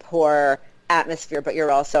only a poor atmosphere, but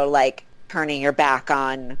you're also like turning your back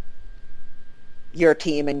on your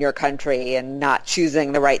team and your country and not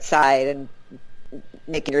choosing the right side and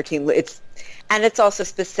making your team. It's also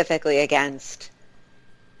specifically against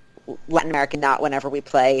Latin America, not whenever we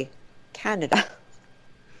play Canada.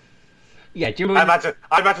 Yeah, do you remember?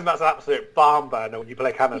 I imagine that's an absolute barn burner when you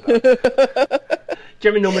play Canada. Do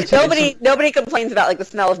you remember Norman Tebbit? Nobody complains about like the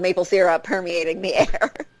smell of maple syrup permeating the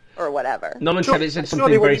air or whatever. Norman Tebbit said something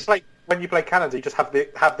Surely very. when you play Canada, you just have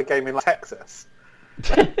the game in like, Texas.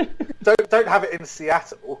 don't have it in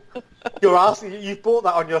Seattle. You've bought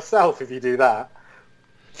that on yourself if you do that.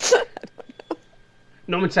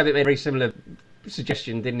 Norman Tebbit made a very similar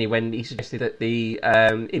suggestion, didn't he, when he suggested that the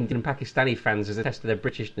Indian and Pakistani fans, as a test of their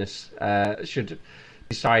Britishness, should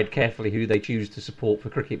decide carefully who they choose to support for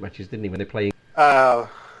cricket matches, didn't he, when they're playing that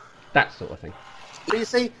sort of thing. But you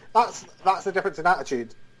see, that's the difference in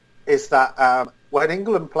attitude, is that when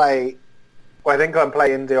England play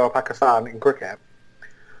India or Pakistan in cricket,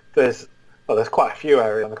 there's quite a few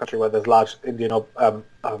areas in the country where there's large Indian or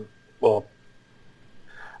or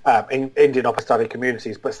Indian study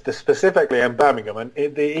communities, but specifically in Birmingham, and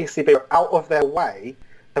the ECB are out of their way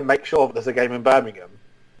to make sure that there's a game in Birmingham.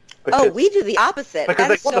 Because, we do the opposite. Because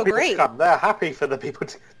that is they want so the people great. to come. They're happy for the people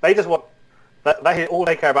to. They just want. All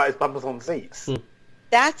they care about is bumpers on seats.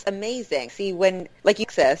 That's amazing. See, when like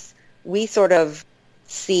Texas, we sort of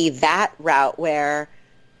see that route where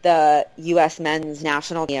the U.S. men's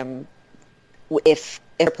national team, if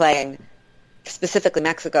they're playing specifically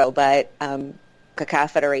Mexico, but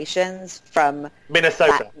CONCACAF federations from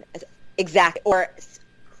Minnesota. Exactly. Or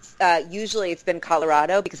usually it's been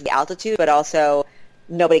Colorado because of the altitude, but also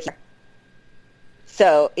nobody cares.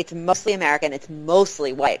 So it's mostly American. It's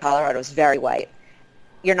mostly white. Colorado's very white.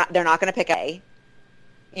 They're not going to pick A.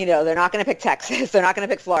 They're not going to pick Texas. They're not going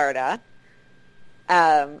to pick Florida.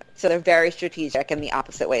 So they're very strategic in the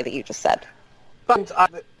opposite way that you just said. But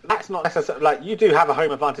that's not necessarily... Like, you do have a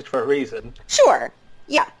home advantage for a reason. Sure.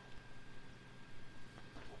 Yeah.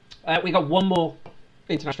 We got one more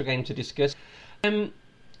international game to discuss.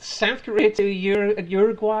 South Korea to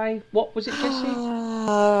Uruguay. What was it, Jesse?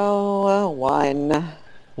 One.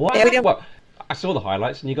 What? Yeah, What? I saw the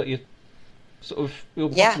highlights, and you got your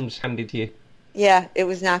bottoms handed to you. Yeah, it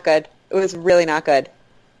was not good. It was really not good.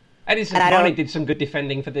 Edinson Cavani did some good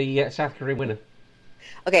defending for the South Korean winner.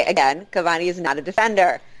 Okay, again, Cavani is not a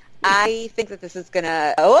defender. I think that this is going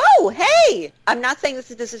to... Oh, hey! I'm not saying this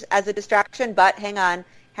is as a distraction, but hang on.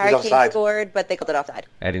 Harry Kane scored, but they called it offside.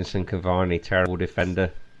 Edinson Cavani, terrible defender.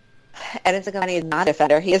 Edinson Cavani is not a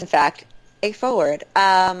defender. He is, in fact, a forward.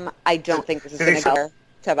 I don't think this is going to go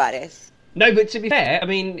Tavares. No, but to be fair, I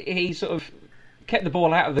mean, he sort of kept the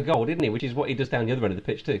ball out of the goal, didn't he? Which is what he does down the other end of the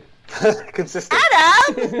pitch, too. Consistent.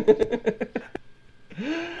 Adam!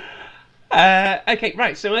 Okay,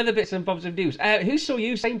 right, some other bits and bobs of news. Who saw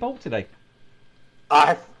Usain Bolt today?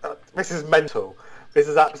 This is mental. This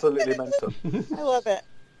is absolutely mental. I love it.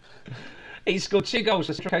 He scored 2 goals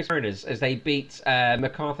for Central Coast Mariners as they beat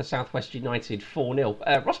MacArthur Southwest United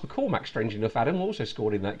 4-0. Ross McCormack, strangely enough, Adam, also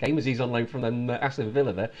scored in that game as he's on loan from Aston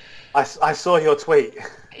Villa there. I saw your tweet.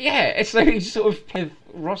 Yeah, so he's sort of played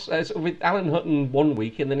with Alan Hutton one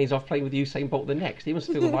week and then he's off playing with Usain Bolt the next. He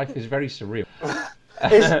must feel life is very surreal.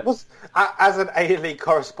 As an A-League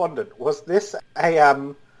correspondent, was this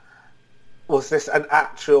an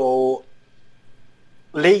actual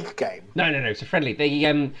league game? No, it's a friendly.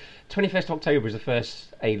 The 21st October is the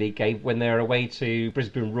first A-League game when they're away to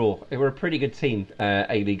Brisbane Roar. They were a pretty good team,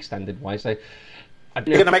 A-League standard-wise. So, is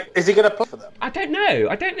he going to play for them? I don't know.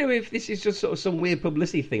 I don't know if this is just sort of some weird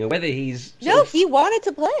publicity thing or whether he's... He wanted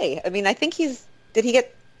to play. I mean, I think he's... Did he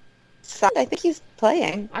get signed? I think he's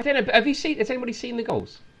playing. I don't know. But has anybody seen the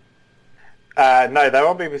goals? No, they're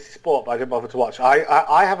on BBC Sport, but I didn't bother to watch.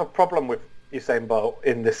 I have a problem with Usain Bolt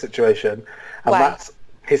in this situation, and that's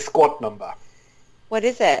his squad number. What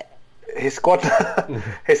is it? His squad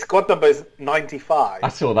number is 95. I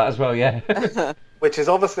saw that as well, yeah. Which is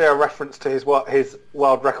obviously a reference to his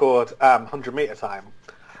world record 100-metre time.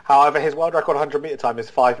 However, his world record 100-metre time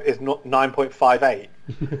is 9.58,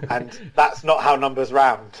 and that's not how numbers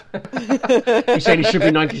round. You're saying it should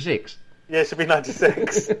be 96? Yeah, it should be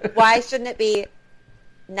 96. Why shouldn't it be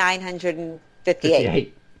 958?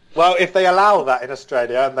 58. Well, if they allow that in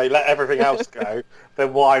Australia and they let everything else go,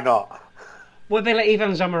 then why not? Well, they let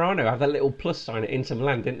Ivan Zamorano have that little plus sign at Inter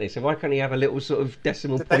Milan, didn't they? So why can't he have a little sort of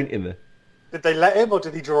decimal point in there? Did they let him, or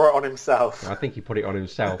did he draw it on himself? I think he put it on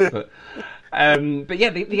himself. But yeah,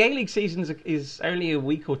 the A-League season is only a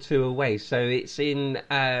week or two away, so it's in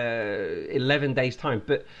 11 days' time.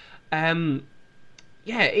 But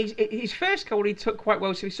yeah, his first goal he took quite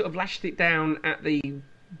well, so he sort of lashed it down at the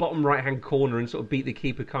bottom right-hand corner and sort of beat the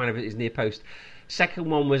keeper kind of at his near post. Second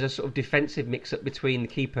one was a sort of defensive mix-up between the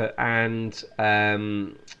keeper and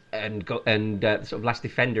the sort of last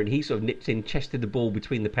defender, and he sort of nipped in, chested the ball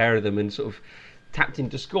between the pair of them, and sort of tapped in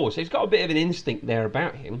to score. So he's got a bit of an instinct there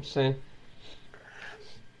about him. So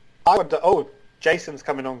I wonder. Oh, Jason's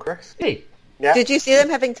coming on, Chris. Hey, yeah. Did you see them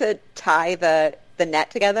having to tie the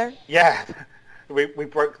net together? Yeah, we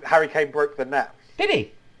broke. Harry Kane broke the net. Did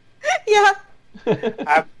he? Yeah.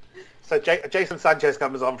 So Jason Sanchez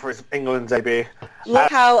comes on for his England debut.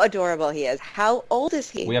 Look how adorable he is. How old is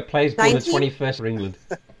he? We have players born the 21st for England.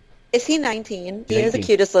 Is he 19? He 18. has the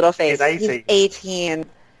cutest little face. He's 18. He's 18.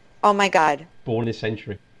 Oh my God. Born this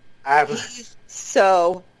century. He's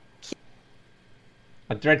so cute.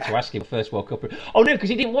 I dread to ask him first World Cup. Oh no, because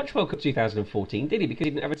he didn't watch World Cup 2014, did he? Because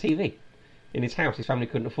he didn't have a TV. in his house. His family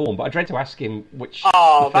couldn't afford one. But I dread to ask him which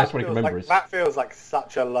Oh, the first one I can feels remember like, is. that feels like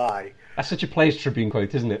such a lie. That's such a Players Tribune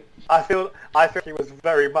quote, isn't it? I feel he was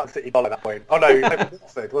very much City Bowl at that point. Oh no, he was at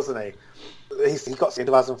Watford, wasn't he? He got in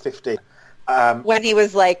 2015. When he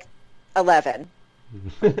was like 11.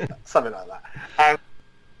 Something like that. And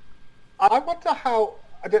I wonder how,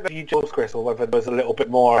 I don't know if you, Jules, Chris, or whether there was a little bit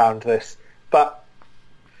more around this, but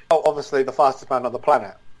obviously the fastest man on the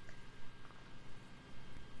planet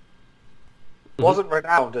wasn't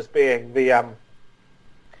renowned as being the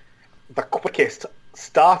quickest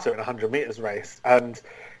starter in a 100 metres race, and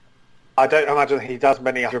I don't imagine he does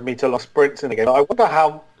many 100-metre long sprints in the game. I wonder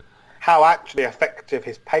how actually effective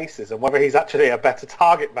his pace is, and whether he's actually a better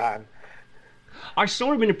target man. I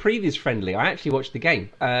saw him in a previous friendly. I actually watched the game,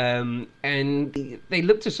 and they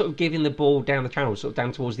looked to sort of give him the ball down the channel, sort of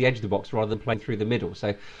down towards the edge of the box, rather than playing through the middle.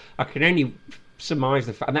 So I can only surmise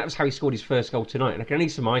the fact, and that was how he scored his first goal tonight. And I can only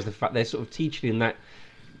surmise the fact they're sort of teaching him that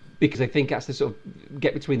because they think that's the sort of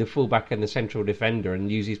get between the fullback and the central defender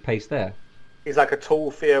and use his pace there. He's like a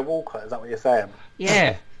tall Theo Walcott. Is that what you're saying?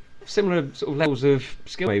 Yeah, similar sort of levels of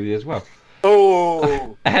skill maybe as well.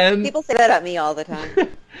 Oh, People say that about me all the time.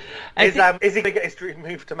 is he going to get his dream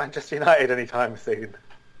move to Manchester United anytime soon?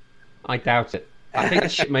 I doubt it. I think the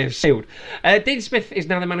ship may have sailed. Dean Smith is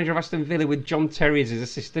now the manager of Aston Villa with John Terry as his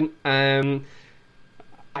assistant.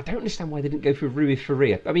 I don't understand why they didn't go for Rui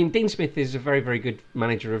Faria. I mean, Dean Smith is a very, very good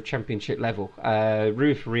manager of Championship level.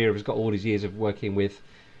 Rui Faria has got all his years of working with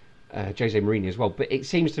Jose Mourinho as well. But it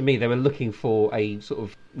seems to me they were looking for a sort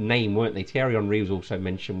of name, weren't they? Thierry Henry was also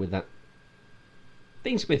mentioned with that.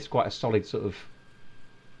 Dean Smith's quite a solid sort of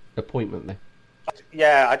appointment there.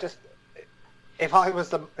 Yeah, if I was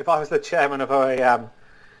the chairman of a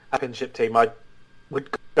Championship team, I would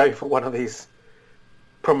go for one of these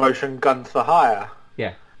promotion guns for hire.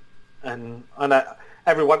 Yeah. And I know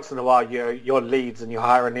every once in a while you're Leeds and you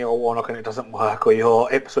hire a Neil Warnock and it doesn't work, or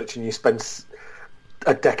you're Ipswich and you spend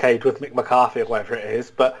a decade with Mick McCarthy or whatever it is.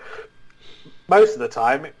 But most of the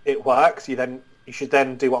time it works. You should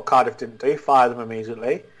then do what Cardiff didn't do: fire them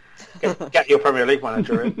immediately, get your Premier League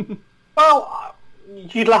manager in. Well,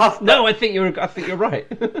 you laugh. No, I think you're right.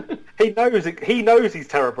 He knows he's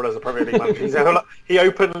terrible as a Premier League manager. He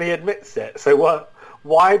openly admits it. So what?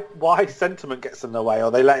 Why sentiment gets in the way, or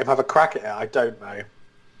they let him have a crack at it? I don't know.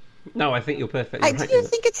 No, I think you're perfectly right. Do you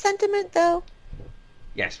think it's sentiment, though?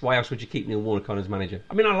 Yes. Why else would you keep Neil Warnock on as manager?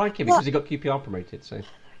 I mean, I like him because he got QPR promoted. So.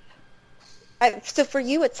 So for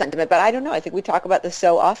you, it's sentiment, but I don't know. I think we talk about this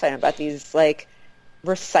so often about these like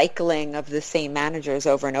recycling of the same managers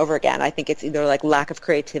over and over again. I think it's either like lack of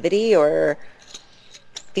creativity or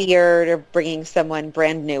fear of bringing someone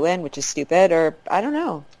brand new in, which is stupid, or I don't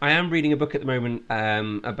know. I am reading a book at the moment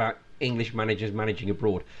about English managers managing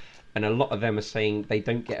abroad, and a lot of them are saying they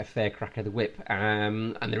don't get a fair crack of the whip,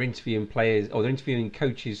 and they're interviewing players, or they're interviewing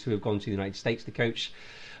coaches who have gone to the United States. The coach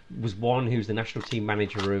was one who's the national team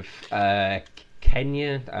manager of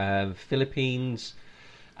Kenya, Philippines,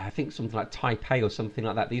 I think something like Taipei or something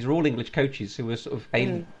like that. These are all English coaches who are sort of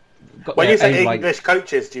got when their you say own, English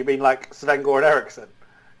coaches, do you mean like Sven-Goran Eriksson?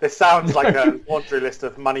 This sounds like a laundry list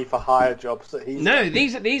of money for hire jobs that he's... No,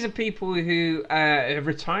 these are people who have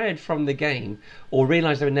retired from the game or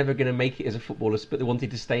realised they were never going to make it as a footballer, but they wanted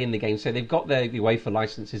to stay in the game. So they've got their UEFA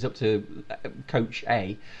licences up to Coach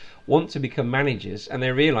A, want to become managers, and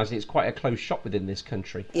they're realising it's quite a close shop within this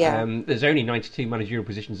country. Yeah. There's only 92 managerial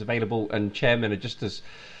positions available, and chairmen are just as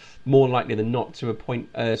more likely than not to appoint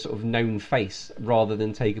a sort of known face rather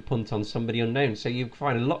than take a punt on somebody unknown. So you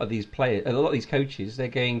find a lot of these players, a lot of these coaches, they're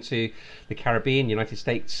going to the Caribbean, United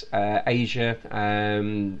States, Asia.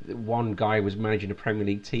 One guy was managing a Premier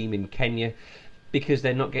League team in Kenya because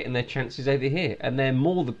they're not getting their chances over here, and they're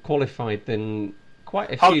more qualified than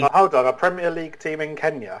quite a few. Hold on, a Premier League team in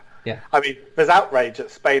Kenya? Yeah. I mean, there's outrage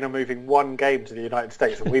that Spain are moving one game to the United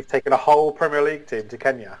States, and we've taken a whole Premier League team to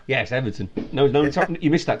Kenya. Yes, Everton. No,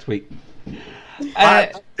 you missed that tweet.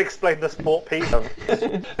 I explain the sport piece.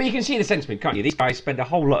 But you can see the sentiment, can't you? These guys spend a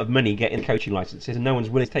whole lot of money getting coaching licenses, and no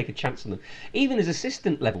one's willing to take a chance on them, even as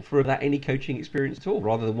assistant level, for without any coaching experience at all,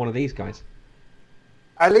 rather than one of these guys.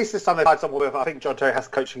 At least this time they've had someone with, I think John Terry has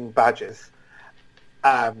coaching badges.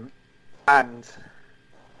 And?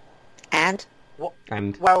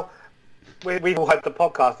 Well, we've all had the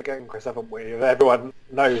podcast again, Chris, haven't we? Everyone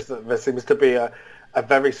knows that there seems to be a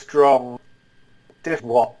very strong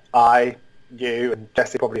difference what you and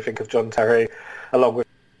Jesse probably think of John Terry, along with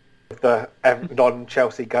the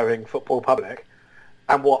non-Chelsea going football public,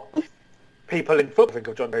 and what people in football think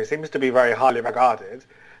of John Terry seems to be very highly regarded.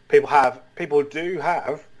 People do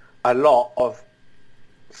have a lot of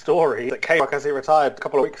stories that came back as he retired a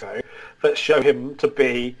couple of weeks ago that show him to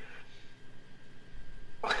be...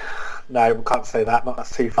 No, we can't say that.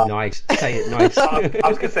 That's too far. Nice. Say it nice. I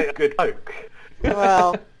was going to say a good bloke.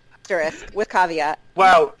 Well, asterisk with caveat.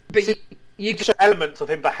 Well, But you show elements of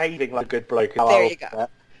him behaving like a good bloke. There you go.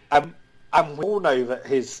 And we all know that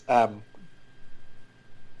his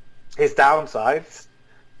downsides,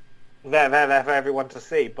 they're there for everyone to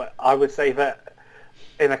see. But I would say that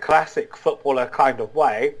in a classic footballer kind of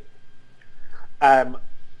way, the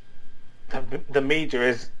media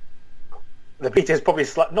is probably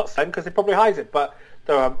not slim because it probably hides it, but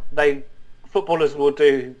footballers will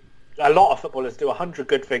do, a lot of footballers do 100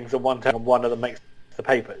 good things and one of them makes the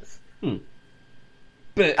papers.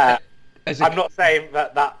 But I'm not saying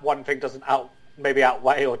that one thing doesn't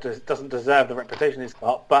outweigh or doesn't deserve the reputation he's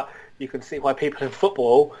got, but you can see why people in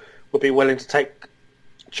football would be willing to take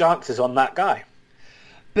chances on that guy.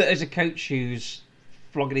 But as a coach who's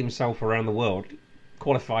flogging himself around the world,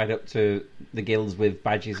 qualified up to the gills with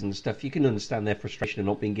badges and stuff, you can understand their frustration of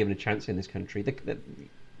not being given a chance in this country.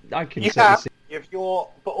 I can certainly see.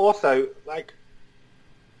 But also, like,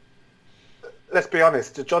 let's be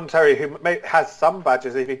honest, John Terry, who has some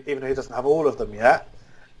badges, even though he doesn't have all of them yet,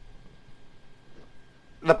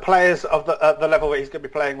 the players of the level that he's going to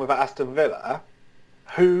be playing with at Aston Villa,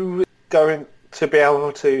 who is going to be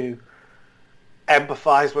able to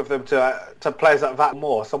empathise with them to players like that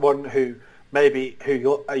more? Someone who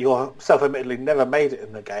you're self-admittedly never made it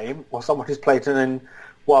in the game, or someone who's played in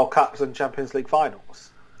World Cups and Champions League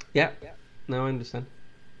finals. Yeah. No, I understand.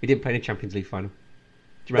 He didn't play in a Champions League final.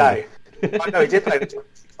 Do you remember? No, he did play in the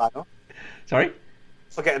Champions League final. Sorry?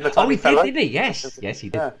 Forgetting the tiny he fellow. did, didn't he? Yes, he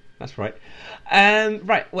did. Yeah. That's right.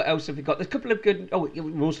 Right, what else have we got? There's a couple of good... Oh, we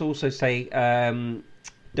must also say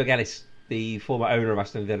Doug Ellis, the former owner of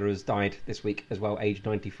Aston Villa, has died this week as well, aged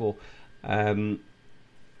 94.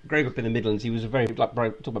 Grew up in the Midlands. He was a very...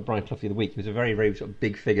 talking about Brian Clough the other week, he was a very, very sort of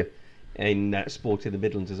big figure in sport in the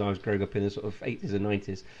Midlands as I was growing up in the sort of 80s and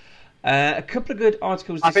 90s. A couple of good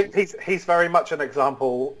articles. I think he's very much an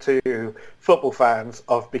example to football fans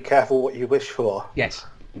of be careful what you wish for. Yes.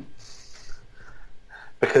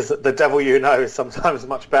 Because the devil you know is sometimes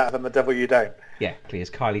much better than the devil you don't. Yeah, clear as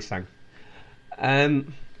Kylie sang. A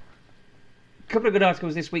couple of good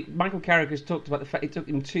articles this week. Michael Carrick has talked about the fact it took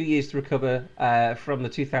him 2 years to recover from the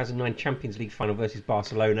 2009 Champions League final versus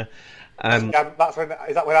Barcelona. Is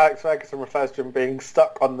that when Alex Ferguson refers to him being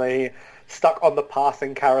stuck on the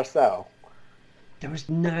passing carousel? That was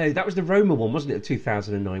the Roma one, wasn't it? The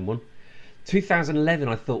 2009 one. 2011,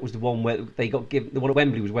 I thought, was the one where they got given. The one at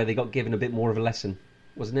Wembley was where they got given a bit more of a lesson,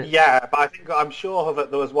 wasn't it? Yeah, but I'm sure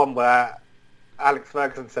that there was one where Alex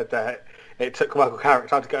Ferguson said that it took Michael Carrick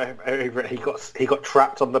time to go over it. He got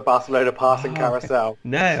trapped on the Barcelona passing carousel. Okay.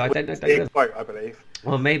 No, I don't know. Big quote, I believe.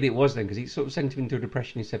 Well, maybe it was then, because he sort of sent him into a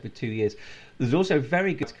depression, he said, for 2 years. There's also a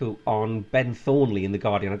very good article on Ben Thornley in The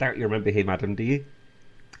Guardian. I doubt you remember him, Adam, do you?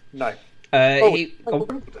 No.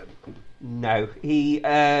 No. He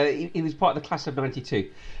was part of the class of 92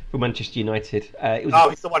 for Manchester United.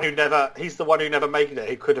 He's the one who never made it.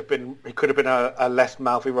 He could have been a less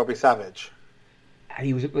mouthy Robbie Savage.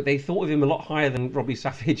 They thought of him a lot higher than Robbie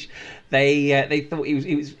Savage. They thought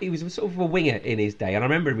he was sort of a winger in his day, and I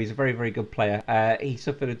remember him. He's a very, very good player. He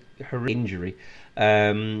suffered a horrific injury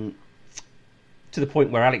to the point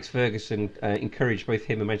where Alex Ferguson encouraged both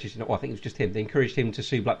him and Manchester United. Well, I think it was just him. They encouraged him to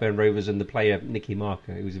sue Blackburn Rovers and the player Nicky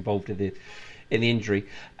Marker, who was involved in the injury.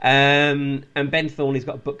 And Ben Thornley's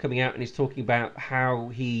got a book coming out, and he's talking about how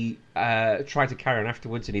he tried to carry on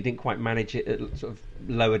afterwards, and he didn't quite manage it at sort of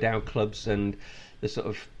lower down clubs, and the sort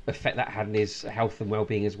of effect that had on his health and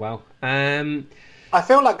well-being as well. I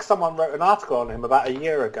feel like someone wrote an article on him about a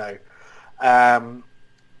year ago.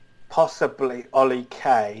 Possibly Ollie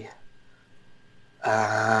Kay. They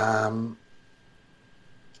Are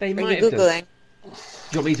might you have done. Googling? Do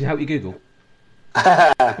you want me to help you Google?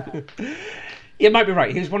 You might be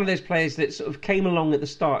right. He was one of those players that sort of came along at the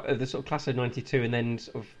start of the sort of class of 92 and then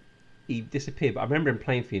sort of he disappeared. But I remember him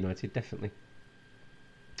playing for United, definitely.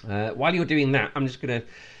 While you're doing that, I'm just going to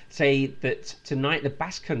say that tonight the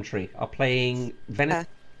Basque Country are playing Venice.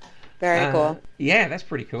 Very cool. Yeah, that's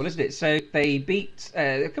pretty cool, isn't it? So they beat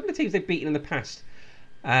a couple of teams they've beaten in the past.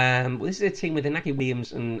 Well, this is a team with Inaki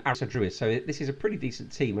Williams and Arisa Druid, so this is a pretty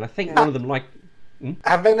decent team. And I think one of them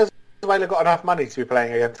Have Venezuela got enough money to be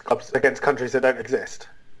playing against countries that don't exist?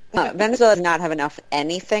 No, Venezuela does not have enough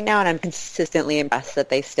anything now, and I'm consistently impressed that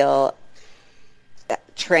they still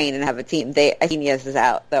train and have a team. Aquinez is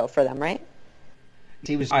out though for them, right?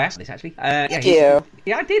 I asked this actually. Yeah, Did you?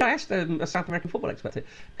 Yeah, I did. I asked a South American football expert.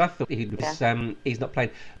 I thought he's not playing.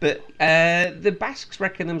 But the Basques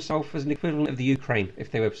reckon themselves as an equivalent of the Ukraine if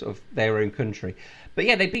they were sort of their own country. But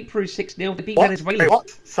yeah, they beat Peru 6-0. They beat Venezuela. Wait, what?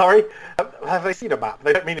 Sorry? Have they seen a map?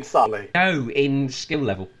 They don't mean in Sally. No, in skill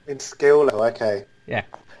level. In skill level, okay. Yeah.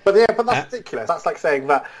 But that's ridiculous. That's like saying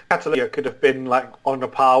that Catalonia could have been like on a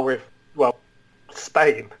par with, well,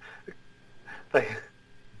 Spain.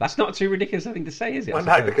 That's not too ridiculous a thing to say, is it? Well,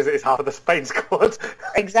 no, because it is half of the Spain squad.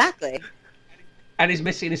 Exactly. And is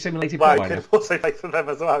Messi an assimilated Well, provider? it could also play for them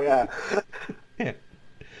as well, yeah. Yeah.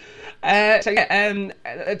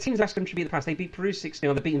 Teams last country beat the past. They beat Peru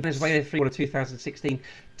 6-0. They beat Venezuela 3-1 in 2016.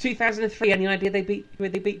 2003. Any idea who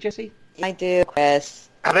they beat, Jesse? I do, Chris.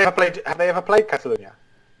 Have they ever played Catalonia?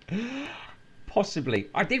 Possibly.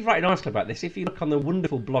 I did write an article about this. If you look on the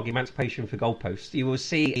wonderful blog Emancipation for Goalposts, you will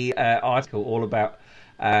see an article all about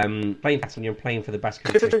playing Catalonia and playing for the Basque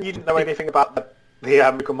country. Considering you didn't know anything about the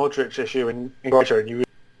Luka Modric issue in Croatia, and you've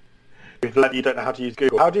learned you don't know how to use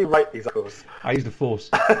Google. How do you write these articles? I use the Force.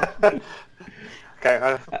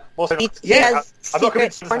 Okay. Also, He has I'm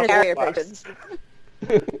not secret going to carrier pigeons.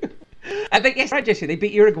 Yes, right, Jesse. They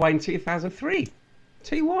beat Uruguay in 2003.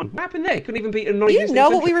 2-1. What happened there? Couldn't even beat a Do you non-existing know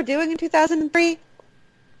what country. we were doing in 2003?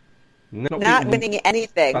 Not winning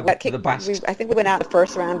anything. By the Basques. I think we went out in the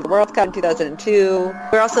first round of the World Cup in 2002.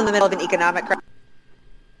 We're also in the middle of an economic crisis.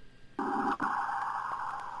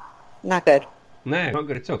 Not good. No, not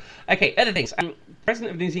good at all. Okay, other things.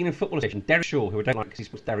 President of New Zealand Football Association, Derek Shaw, who I don't like because he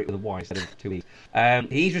spells Derek with a Y instead of two E's.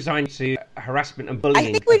 He's resigned to harassment and bullying.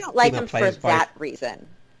 I think we don't like female him for players that reason.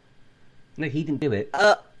 No, he didn't do it.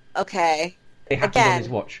 Okay. It happened on his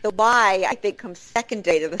Again, watch. the why, I think, comes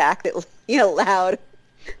secondary to the fact that he allowed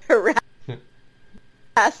harassment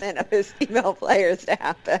of his female players to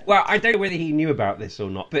happen. Well, I don't know whether he knew about this or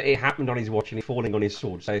not, but it happened on his watch and he's falling on his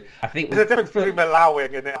sword. So I think There's a difference between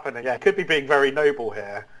allowing and it happening. Yeah, it could be being very noble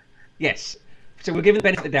here. yes. So we're giving the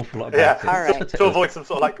benefit of the doubt for a lot of Yeah, it. All right. to avoid some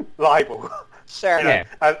sort of like libel. Sure. You know,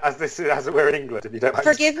 Yeah. as we're in England, and you don't.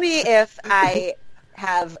 Forgive me if I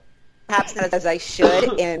have perhaps not as I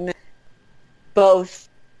should in both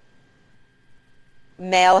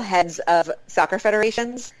male heads of soccer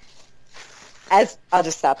federations. I'll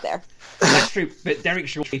just stop there. That's true, but Derek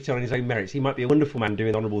Shaw tweeted on his own merits. He might be a wonderful man doing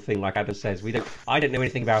an honourable thing, like Adam says. I don't know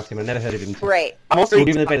anything about him. I've never heard of him. Great. I'm also We'll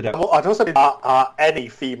give him the benefit of the doubt. I'd also been any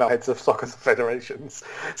female heads of soccer federations.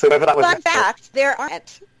 So whether that was Fun fact, there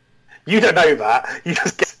aren't. you don't know that. You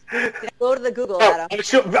just get. Go to the Google, Well, Adam. I'm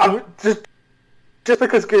sure. Just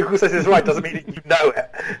because Google says it's right doesn't mean that you know it.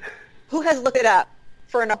 Who has looked it up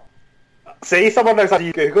for See, someone knows how to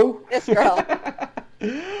use Google. this girl?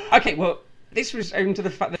 Okay, well, this was owing to the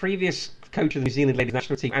fact the previous coach of the New Zealand ladies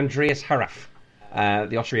national team, Andreas Haraf,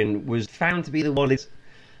 the Austrian, was found to be the one that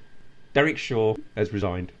Derek Shaw has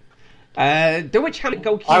resigned. Dulwich Hamlet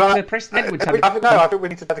goalkeeper Preston Edwards. I think we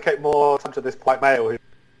need to dedicate more time to this white male.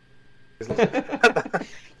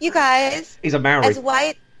 You guys, He's a Maori.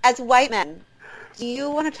 as white men, do you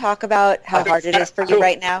want to talk about how hard it is for you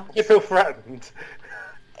right now? You feel threatened.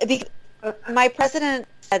 My president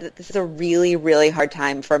said that this is a really, really hard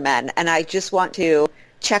time for men, and I just want to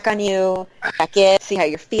check on you, check in, see how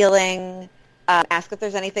you're feeling, ask if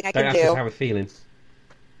there's anything I Don't can ask us do. how we're feeling.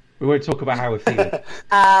 We won't talk about how we're feeling.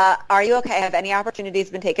 Are you okay? Have any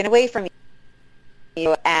opportunities been taken away from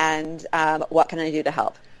you, and what can I do to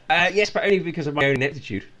help? Yes, but only because of my own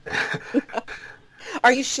ineptitude.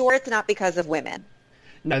 Are you sure it's not because of women?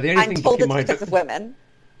 No, the only I'm thing told blocking it's because of women.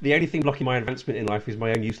 the only thing blocking my advancement in life is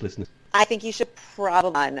my own uselessness. I think you should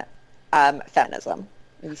probably on feminism.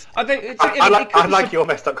 Unlike your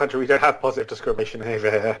messed up country, we don't have positive discrimination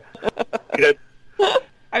over here. You know,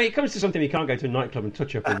 I mean, it comes to something you can't go to a nightclub and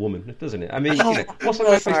touch up a woman, doesn't it? I mean, what's am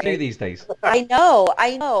I supposed to do these days? I know.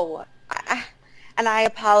 And I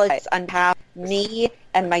apologize on behalf of me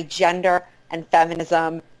and my gender and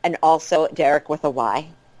feminism and also Derek with a Y.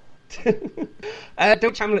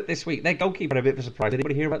 Dulwich Hamlet this week, their goalkeeper had a bit of a surprise. Did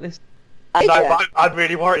anybody hear about this? I no, did. but I'm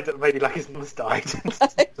really worried that maybe like his mum's died.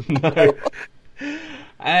 No.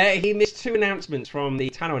 He missed two announcements from the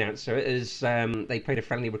Tannoy announcer as they played a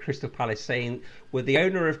friendly with Crystal Palace saying, "With the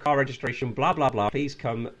owner of car registration, blah, blah, blah, please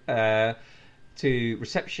come to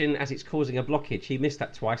reception as it's causing a blockage." He missed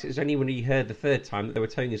that twice. It was only when he heard the third time that they were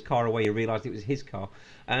towing his car away he realised it was his car.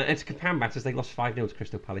 And to compound matters, they lost 5-0 to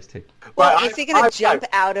Crystal Palace too. Well, Right, is he going to jump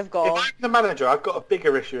out of If goal? I'm the manager, I've got a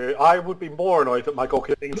bigger issue. I would be more annoyed that my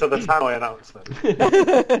goalkeeper into the Tannoy announcement.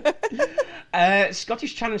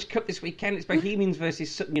 Scottish Challenge Cup this weekend. It's Bohemians versus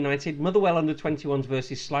Sutton United, Motherwell Under-21s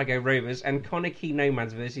versus Sligo Rovers, and Connacht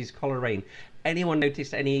Nomads versus Coleraine. Anyone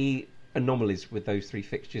noticed any anomalies with those 3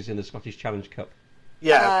 fixtures in the Scottish Challenge Cup?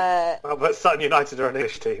 Yeah, well, but Sutton United are an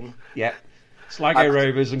English team. Yeah, Sligo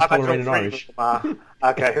Rovers and Coleraine and Irish.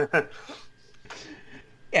 Okay.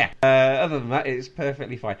 Yeah. Other than that, it's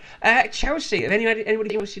perfectly fine. Chelsea. Have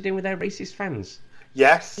anybody else doing with their racist fans?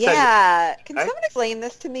 Yes. Yeah. Can someone explain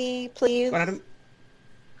this to me, please? Go on, Adam.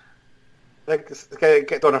 They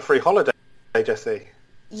get on a free holiday, Jesse.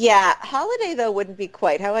 Yeah, holiday though wouldn't be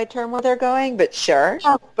quite how I term where they're going, but sure.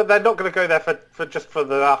 Oh, but they're not going to go there for just for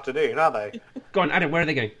the afternoon, are they? Go on, Adam. Where are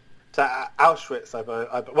they going? To Auschwitz,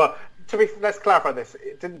 well, let's clarify this.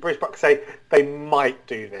 Didn't Bruce Buck say they might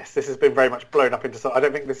do this? This has been very much blown up into. I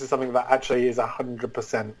don't think this is something that actually is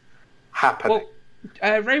 100% happening.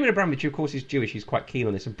 Well, Roman Abramovich, of course, is Jewish. He's quite keen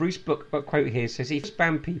on this. And Bruce Buck quote here says, "If you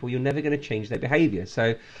ban people, you're never going to change their behaviour."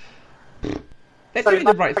 So they're doing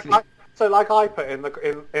the right thing. So, like I put in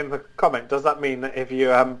the comment, does that mean that if you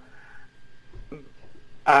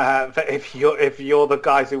that if you're the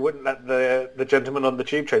guys who wouldn't let the gentleman on the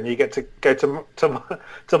tube train, you get to go to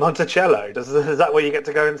Monticello? Is that where you get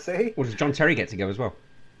to go and see? Or does John Terry get to go as well?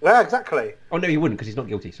 Yeah, exactly. Oh no, he wouldn't because he's not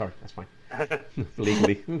guilty. Sorry, that's fine.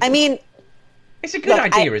 Legally, I mean, it's a good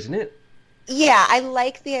idea, isn't it? Yeah, I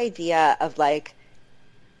like the idea of they're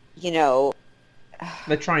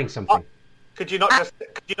trying something. Could you not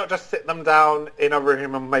just sit them down in a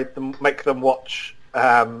room and make them watch?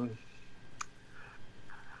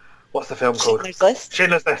 What's the film called? Schindler's List.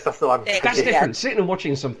 Schindler's List. That's the one. That's different. Sitting and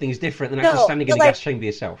watching something is different than actually standing in a gas chamber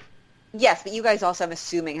yourself. Yes, but you guys also, I'm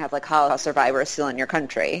assuming, have Holocaust survivors still in your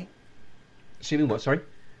country. Assuming what? Sorry.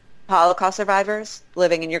 Holocaust survivors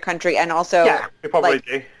living in your country, and also we probably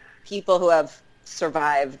do. People who have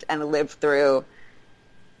survived and lived through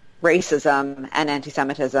racism and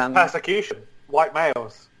anti-Semitism, persecution, white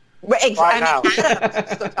males. Right now.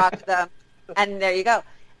 Still talk to them, and there you go.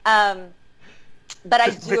 But I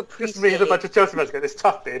do appreciate. Just me and a bunch of Chelsea fans going, "It's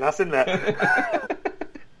tough being us, isn't it?"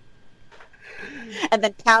 And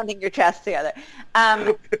then pounding your chest together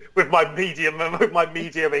with my medium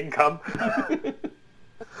income.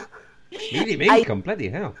 Medium income, bloody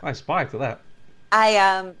hell! I aspire to that.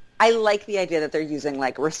 I like the idea that they're using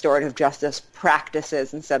restorative justice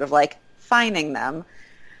practices instead of fining them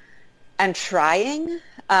and trying.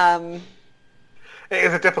 It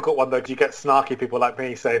is a difficult one though, because you get snarky people like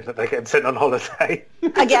me saying that they're getting sent on holiday.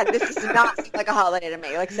 Again, this does not seem like a holiday to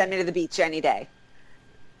me. Send me to the beach any day.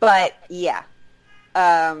 But yeah,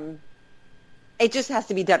 it just has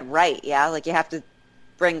to be done right. Yeah, you have to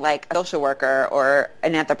bring a social worker or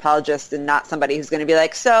an anthropologist, and not somebody who's going to be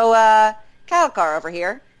cattle car over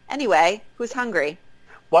here. Anyway, who's hungry?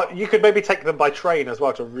 Well, you could maybe take them by train as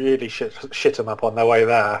well to really shit them up on their way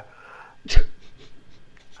there.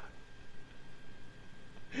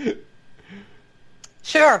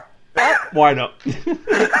 Sure. Why not?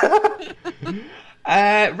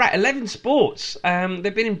 Right, 11 Sports.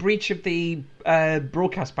 They've been in breach of the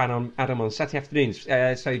broadcast ban on Saturday afternoons.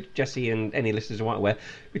 So Jesse and any listeners who aren't aware,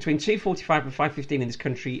 between 2:45 and 5:15 in this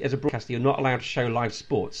country, as a broadcaster, you're not allowed to show live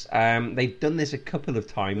sports. They've done this a couple of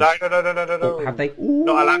times. No. Oh, have they? Ooh.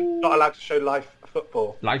 Not allowed to show live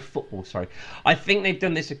football. Live football, sorry. I think they've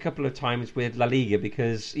done this a couple of times with La Liga,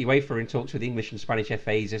 because UEFA are in talks with English and Spanish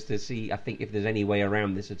FAs as to see, I think, if there's any way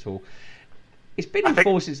around this at all. It's been in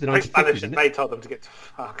force since the 1950s, isn't it? They told them to get to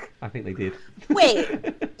fuck. I think they did. Wait,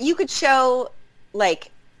 you could show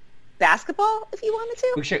basketball if you wanted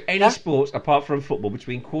to? We could show any sports apart from football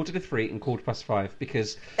between 2:45 and 5:15,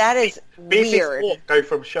 because that is BBC weird. Sport go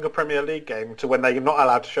from showing a Premier League game to, when they're not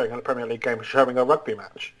allowed to showing a Premier League game, showing a rugby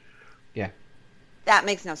match. Yeah. That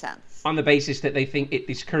makes no sense. On the basis that they think it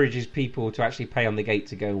discourages people to actually pay on the gate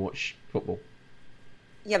to go and watch football.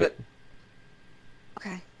 Yeah, but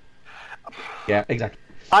okay. Yeah, exactly.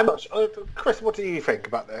 I'm not sure. Chris, what do you think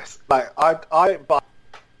about this?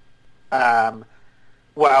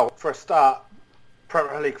 Well, for a start,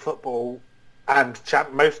 Premier League football and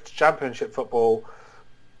most Championship football,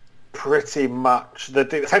 pretty much the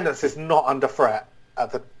attendance is not under threat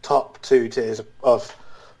at the top 2 tiers of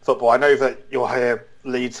football. I know that you'll hear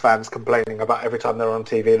Leeds fans complaining about every time they're on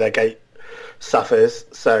TV their gate suffers,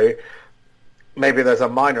 so maybe there's a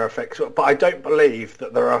minor effect, but I don't believe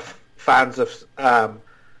that there are fans of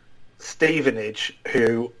Stevenage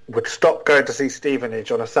who would stop going to see Stevenage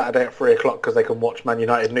on a Saturday at 3:00 because they can watch Man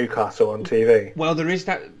United Newcastle on TV. Well, there is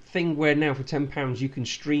that thing where now for £10 you can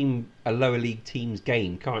stream a lower league team's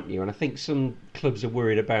game, can't you? And I think some clubs are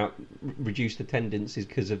worried about reduced attendances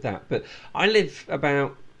because of that. But I live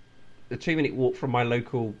about a 2-minute walk from my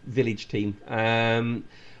local village team,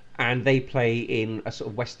 and they play in a sort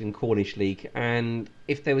of Western Cornish league. And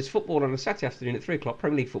if there was football on a Saturday afternoon at 3:00,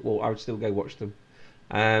 Premier League football, I would still go watch them.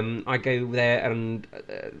 I go there, and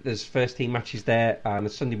there's first team matches there on a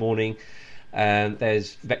Sunday morning.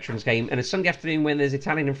 There's veterans game, and a Sunday afternoon when there's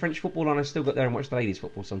Italian and French football on. I still go there and watch the ladies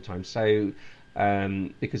football sometimes. So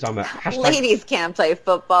because I'm a hashtag... Ladies can't play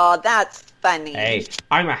football. That's funny. Hey,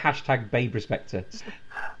 I'm a hashtag babe respecter.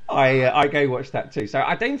 I go watch that too. So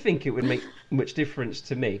I don't think it would make much difference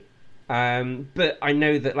to me. But I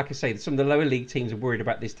know that, like I say, some of the lower league teams are worried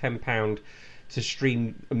about this £10 to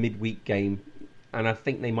stream a midweek game, and I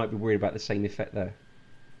think they might be worried about the same effect there.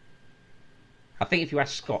 I think if you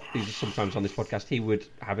ask Scott, who's sometimes on this podcast, he would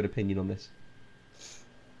have an opinion on this.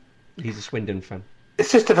 He's a Swindon fan.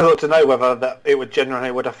 It's just difficult to know whether that it would generally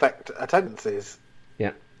affect attendances.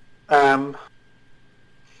 Yeah. I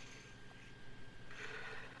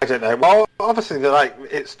don't know. Well, obviously,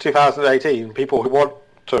 it's 2018. People who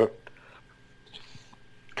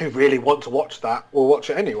really want to watch that will watch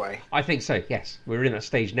it anyway. I think so. Yes, we're in that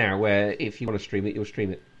stage now where if you want to stream it, you'll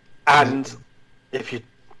stream it. And if you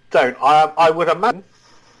don't, I would imagine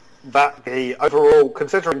that the overall,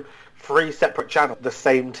 considering 3 separate channels, the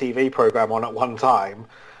same TV program on at one time,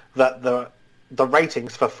 that the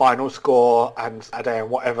ratings for Final Score and Saturday and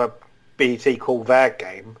whatever BT call their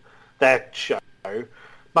show,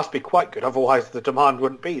 must be quite good. Otherwise, the demand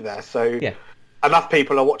wouldn't be there. So yeah. Enough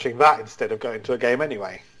people are watching that instead of going to a game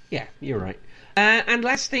anyway. Yeah, you're right. And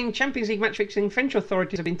last thing, Champions League match fixing. French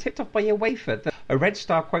authorities have been tipped off by UEFA that a Red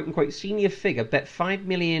Star quote-unquote senior figure bet €5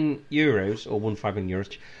 million, or won €5 million,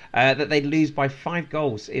 that they'd lose by 5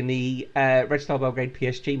 goals in the Red Star Belgrade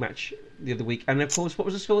PSG match the other week. And of course, what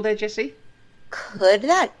was the score there, Jesse? Could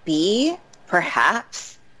that be,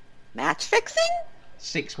 perhaps, match fixing?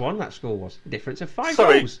 6-1, that score was. A difference of 5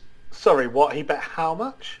 Sorry. goals. Sorry, what? He bet how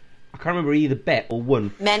much? I can't remember either bet or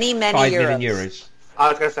won. Many €5 million. I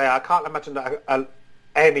was going to say, I can't imagine that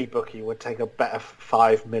any bookie would take a bet of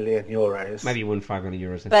 €5 million. Maybe you won €5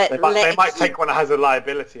 million. Then. But they might take one that has a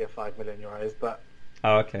liability of €5 million, but...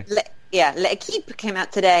 Oh, okay. L'Equipe came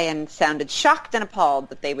out today and sounded shocked and appalled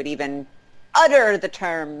that they would even utter the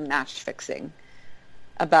term match fixing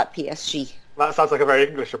about PSG. That sounds like a very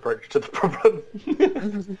English approach to the problem.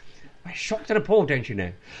 I'm shocked and appalled, don't you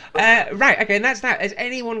know? Right, okay, and that's that. Has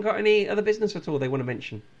anyone got any other business at all they want to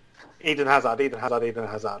mention? Eden Hazard. Got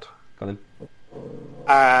them.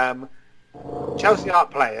 Chelsea aren't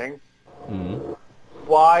playing. Mm.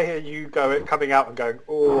 Why are you coming out and going,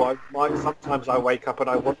 sometimes I wake up and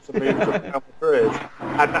I want to move to Real Madrid?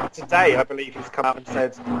 And today, I believe he's come out and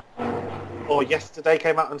said, or yesterday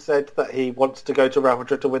came out and said that he wants to go to Real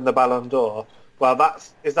Madrid to win the Ballon d'Or. Well,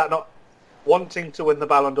 is that not... Wanting to win the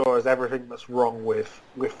Ballon d'Or is everything that's wrong with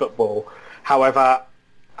football. However,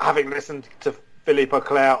 having listened to Philippe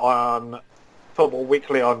Auclair on Football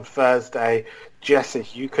Weekly on Thursday, Jesse,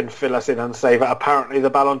 you can fill us in and say that apparently the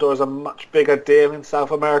Ballon d'Or is a much bigger deal in South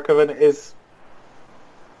America than it is,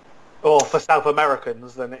 or for South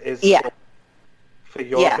Americans than it is for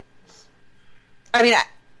Europeans. Yeah. I mean,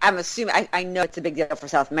 I'm assuming, I know it's a big deal for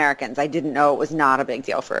South Americans. I didn't know it was not a big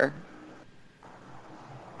deal for...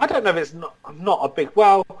 I don't know if it's not a big...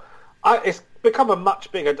 Well, it's become a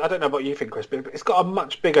much bigger... I don't know what you think, Chris, but it's got a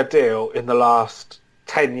much bigger deal in the last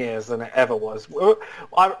 10 years than it ever was.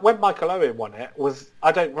 When Michael Owen won it,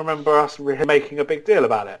 I don't remember us really making a big deal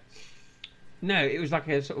about it. No, it was like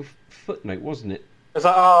a sort of footnote, wasn't it? It's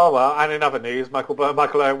like, oh, well, and in other news, Michael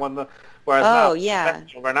Owen won the... Whereas now,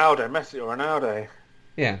 Messi or Ronaldo.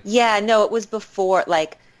 Yeah. Yeah, no, it was before,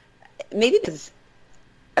 maybe because...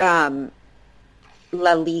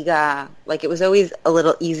 La Liga, it was always a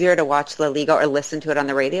little easier to watch La Liga or listen to it on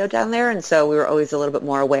the radio down there, and so we were always a little bit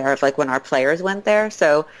more aware of when our players went there.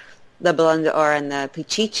 So the Ballon d'Or and the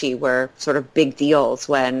Pichichi were sort of big deals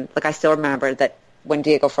when, I still remember that when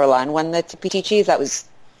Diego Forlan won the Pichichis, that was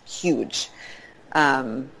huge.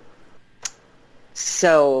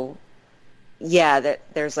 So yeah,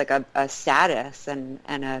 there's a status and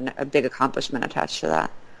a big accomplishment attached to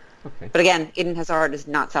that. Okay. But again, Eden Hazard is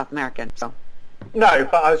not South American, so. No,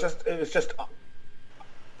 but it was just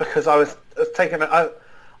because I was taken. I'm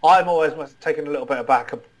always taken a little bit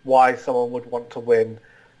aback of why someone would want to win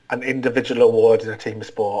an individual award in a team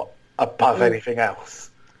sport above anything else.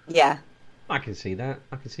 Yeah, I can see that.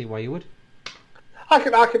 I can see why you would. I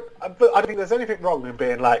could, but I don't think there's anything wrong in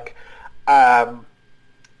being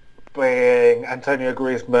being Antonio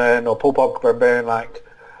Griezmann or Paul Pogba and being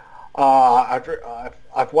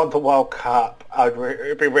I've won the World Cup.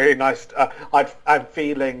 It'd be really nice. I'm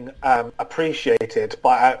feeling appreciated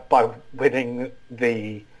by winning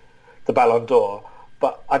the Ballon d'Or,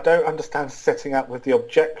 but I don't understand setting out with the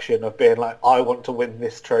objection of being I want to win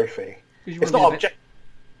this trophy. It's not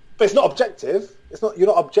objective. It's not. You're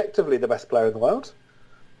not objectively the best player in the world.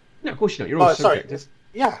 No, of course you're not. You're all sorry. subjective.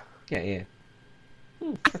 Yeah. Yeah.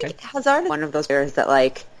 I think Hazard is one of those players that,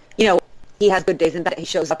 like, you know, he has good days and bad. He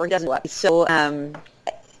shows up or he doesn't. He's so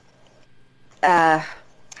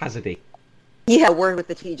Hazardy. yeah, a word with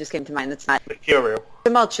the T just came to mind. That's not Mercurial.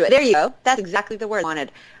 tumultuous. There you go. That's exactly the word I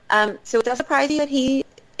wanted. So it does surprise you that he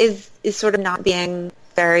is sort of not being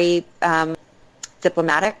very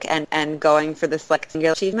diplomatic and going for this like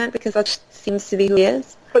singular achievement, because that seems to be who he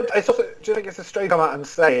is. But it's also, do you think it's a strange come out and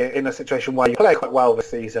say in a situation where you play quite well this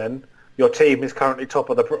season, your team is currently top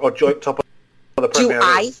of the joint top of the Premier Do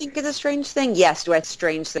I League? think it's a strange thing? Yes. Do I think it's a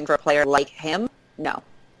strange thing for a player like him? No.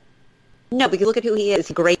 No, because look at who he is. Is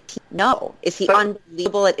he great? No. Is he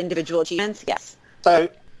unbelievable at individual achievements? Yes. So,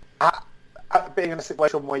 being in a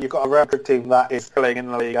situation where you've got a Real Madrid team that is playing in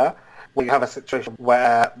La Liga, where you have a situation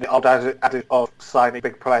where the old adage of signing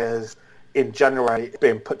big players in January is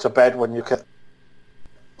being put to bed when you look at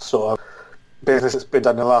sort of business that's been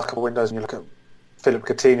done in the last couple of windows, and you look at Philip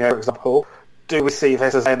Coutinho, for example, do we see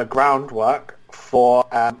this as in the groundwork for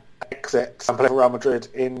exit and play for Real Madrid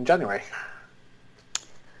in January?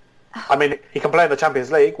 I mean, he can play in the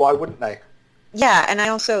Champions League. Why wouldn't they? Yeah, and I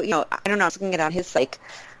also, you know, I don't know, I was looking at on his, like,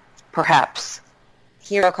 perhaps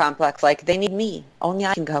hero complex, like, they need me. Only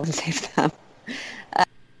I can go and save them.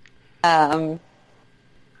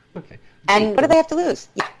 Okay. And what do they have to lose?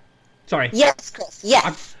 Yeah. Sorry. Yes, Chris,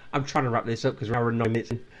 yes. I'm trying to wrap this up because we're already 9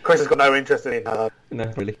 minutes in. Chris has got no interest in him.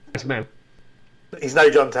 No, really. That's a man. He's no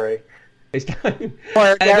John Terry. It's time.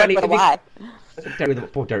 Or Derek with a Y.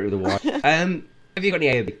 Poor Derek with a Y. Have you got any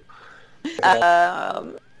A or B?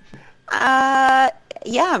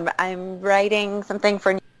 Yeah, I'm writing something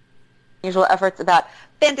for Unusual Efforts about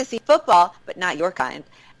fantasy football, but not your kind,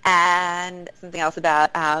 and something else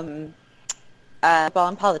about football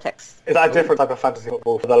and politics. Is that a different type of fantasy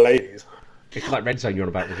football for the ladies? It's like Red Zone you're on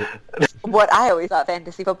about, is it? What I always thought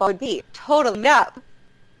fantasy football would be. Totally up.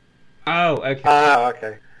 Oh, okay.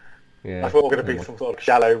 Okay. Yeah. I thought we were going to be some sort of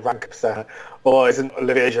shallow rank upset. Or isn't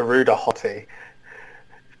Olivier Giroud a hottie?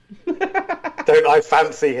 Don't I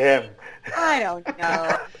fancy him? I don't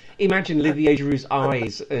know. Imagine Olivier Giroud's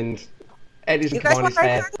eyes and Edison You guys Cavani's want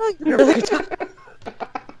hair.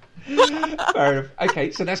 Fair enough.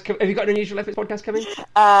 Okay, so have you got an Unusual Efforts podcast coming?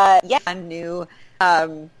 Yeah,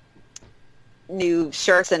 new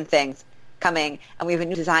shirts and things coming, and we have a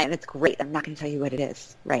new design, and it's great. I'm not going to tell you what it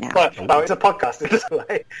is right now. Well, no, it's a podcast. It's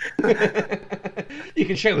like... You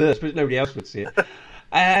can share with us, but nobody else would see it.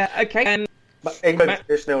 Okay. England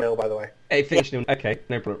finished 0-0, by the way. It finished 0-0. Okay,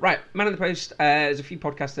 no problem. Right, Man of the Post. There's a few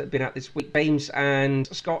podcasts that have been out this week. James and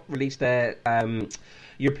Scott released their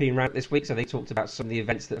European round this week, so they talked about some of the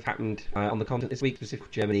events that have happened on the continent this week,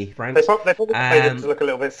 specifically Germany, France. They probably made it to look a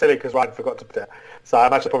little bit silly because Ryan forgot to put it. So I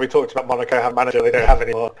imagine they probably talked about Monaco have a manager they don't have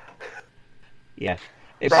anymore. Yeah.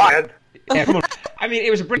 Brian! Yeah, come on. I mean,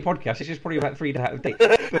 it was a brilliant podcast. It's just probably about 3 days out of date.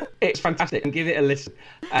 But it's fantastic, and give it a listen.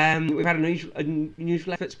 We've had an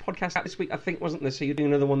Unusual Efforts podcast out this week, I think, wasn't there? So you're doing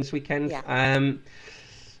another one this weekend. Yeah.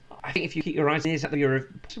 I think if you keep your eyes and ears out, there'll be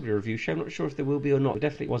possibly a review show. I'm not sure if there will be or not. There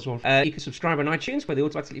definitely was one. You can subscribe on iTunes, where they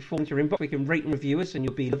automatically fall into your inbox. We can rate and review us, and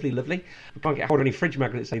you'll be lovely, lovely. We can't get hold of any fridge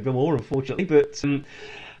magnets anymore, unfortunately, but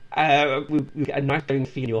we'll get a nice feeling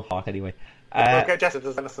for you in your heart anyway. Okay,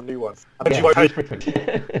 Jessica, there's some new ones. I'm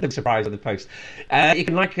surprised on the post. You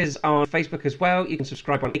can like us on Facebook as well. You can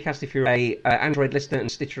subscribe on Acast if you're a Android listener,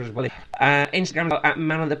 and Stitcher as well. Instagram at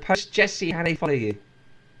Man of the Post. Jesse, how do they follow you?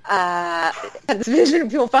 This vision of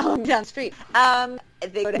people following me down the street.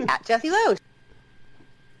 They go to @JessieLoge.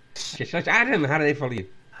 Adam, how do they follow you?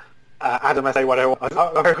 Adam, I say what I want.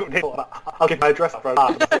 I'll give my address up.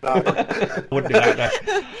 Wouldn't do that, no.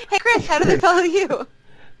 Hey, Chris, how do they follow you?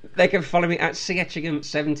 They can follow me at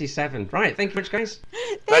CEtchingham77. Right, thank you very much, guys.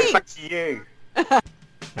 Thanks to you.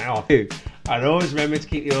 Now, and always remember to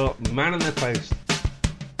keep your Man on the Post.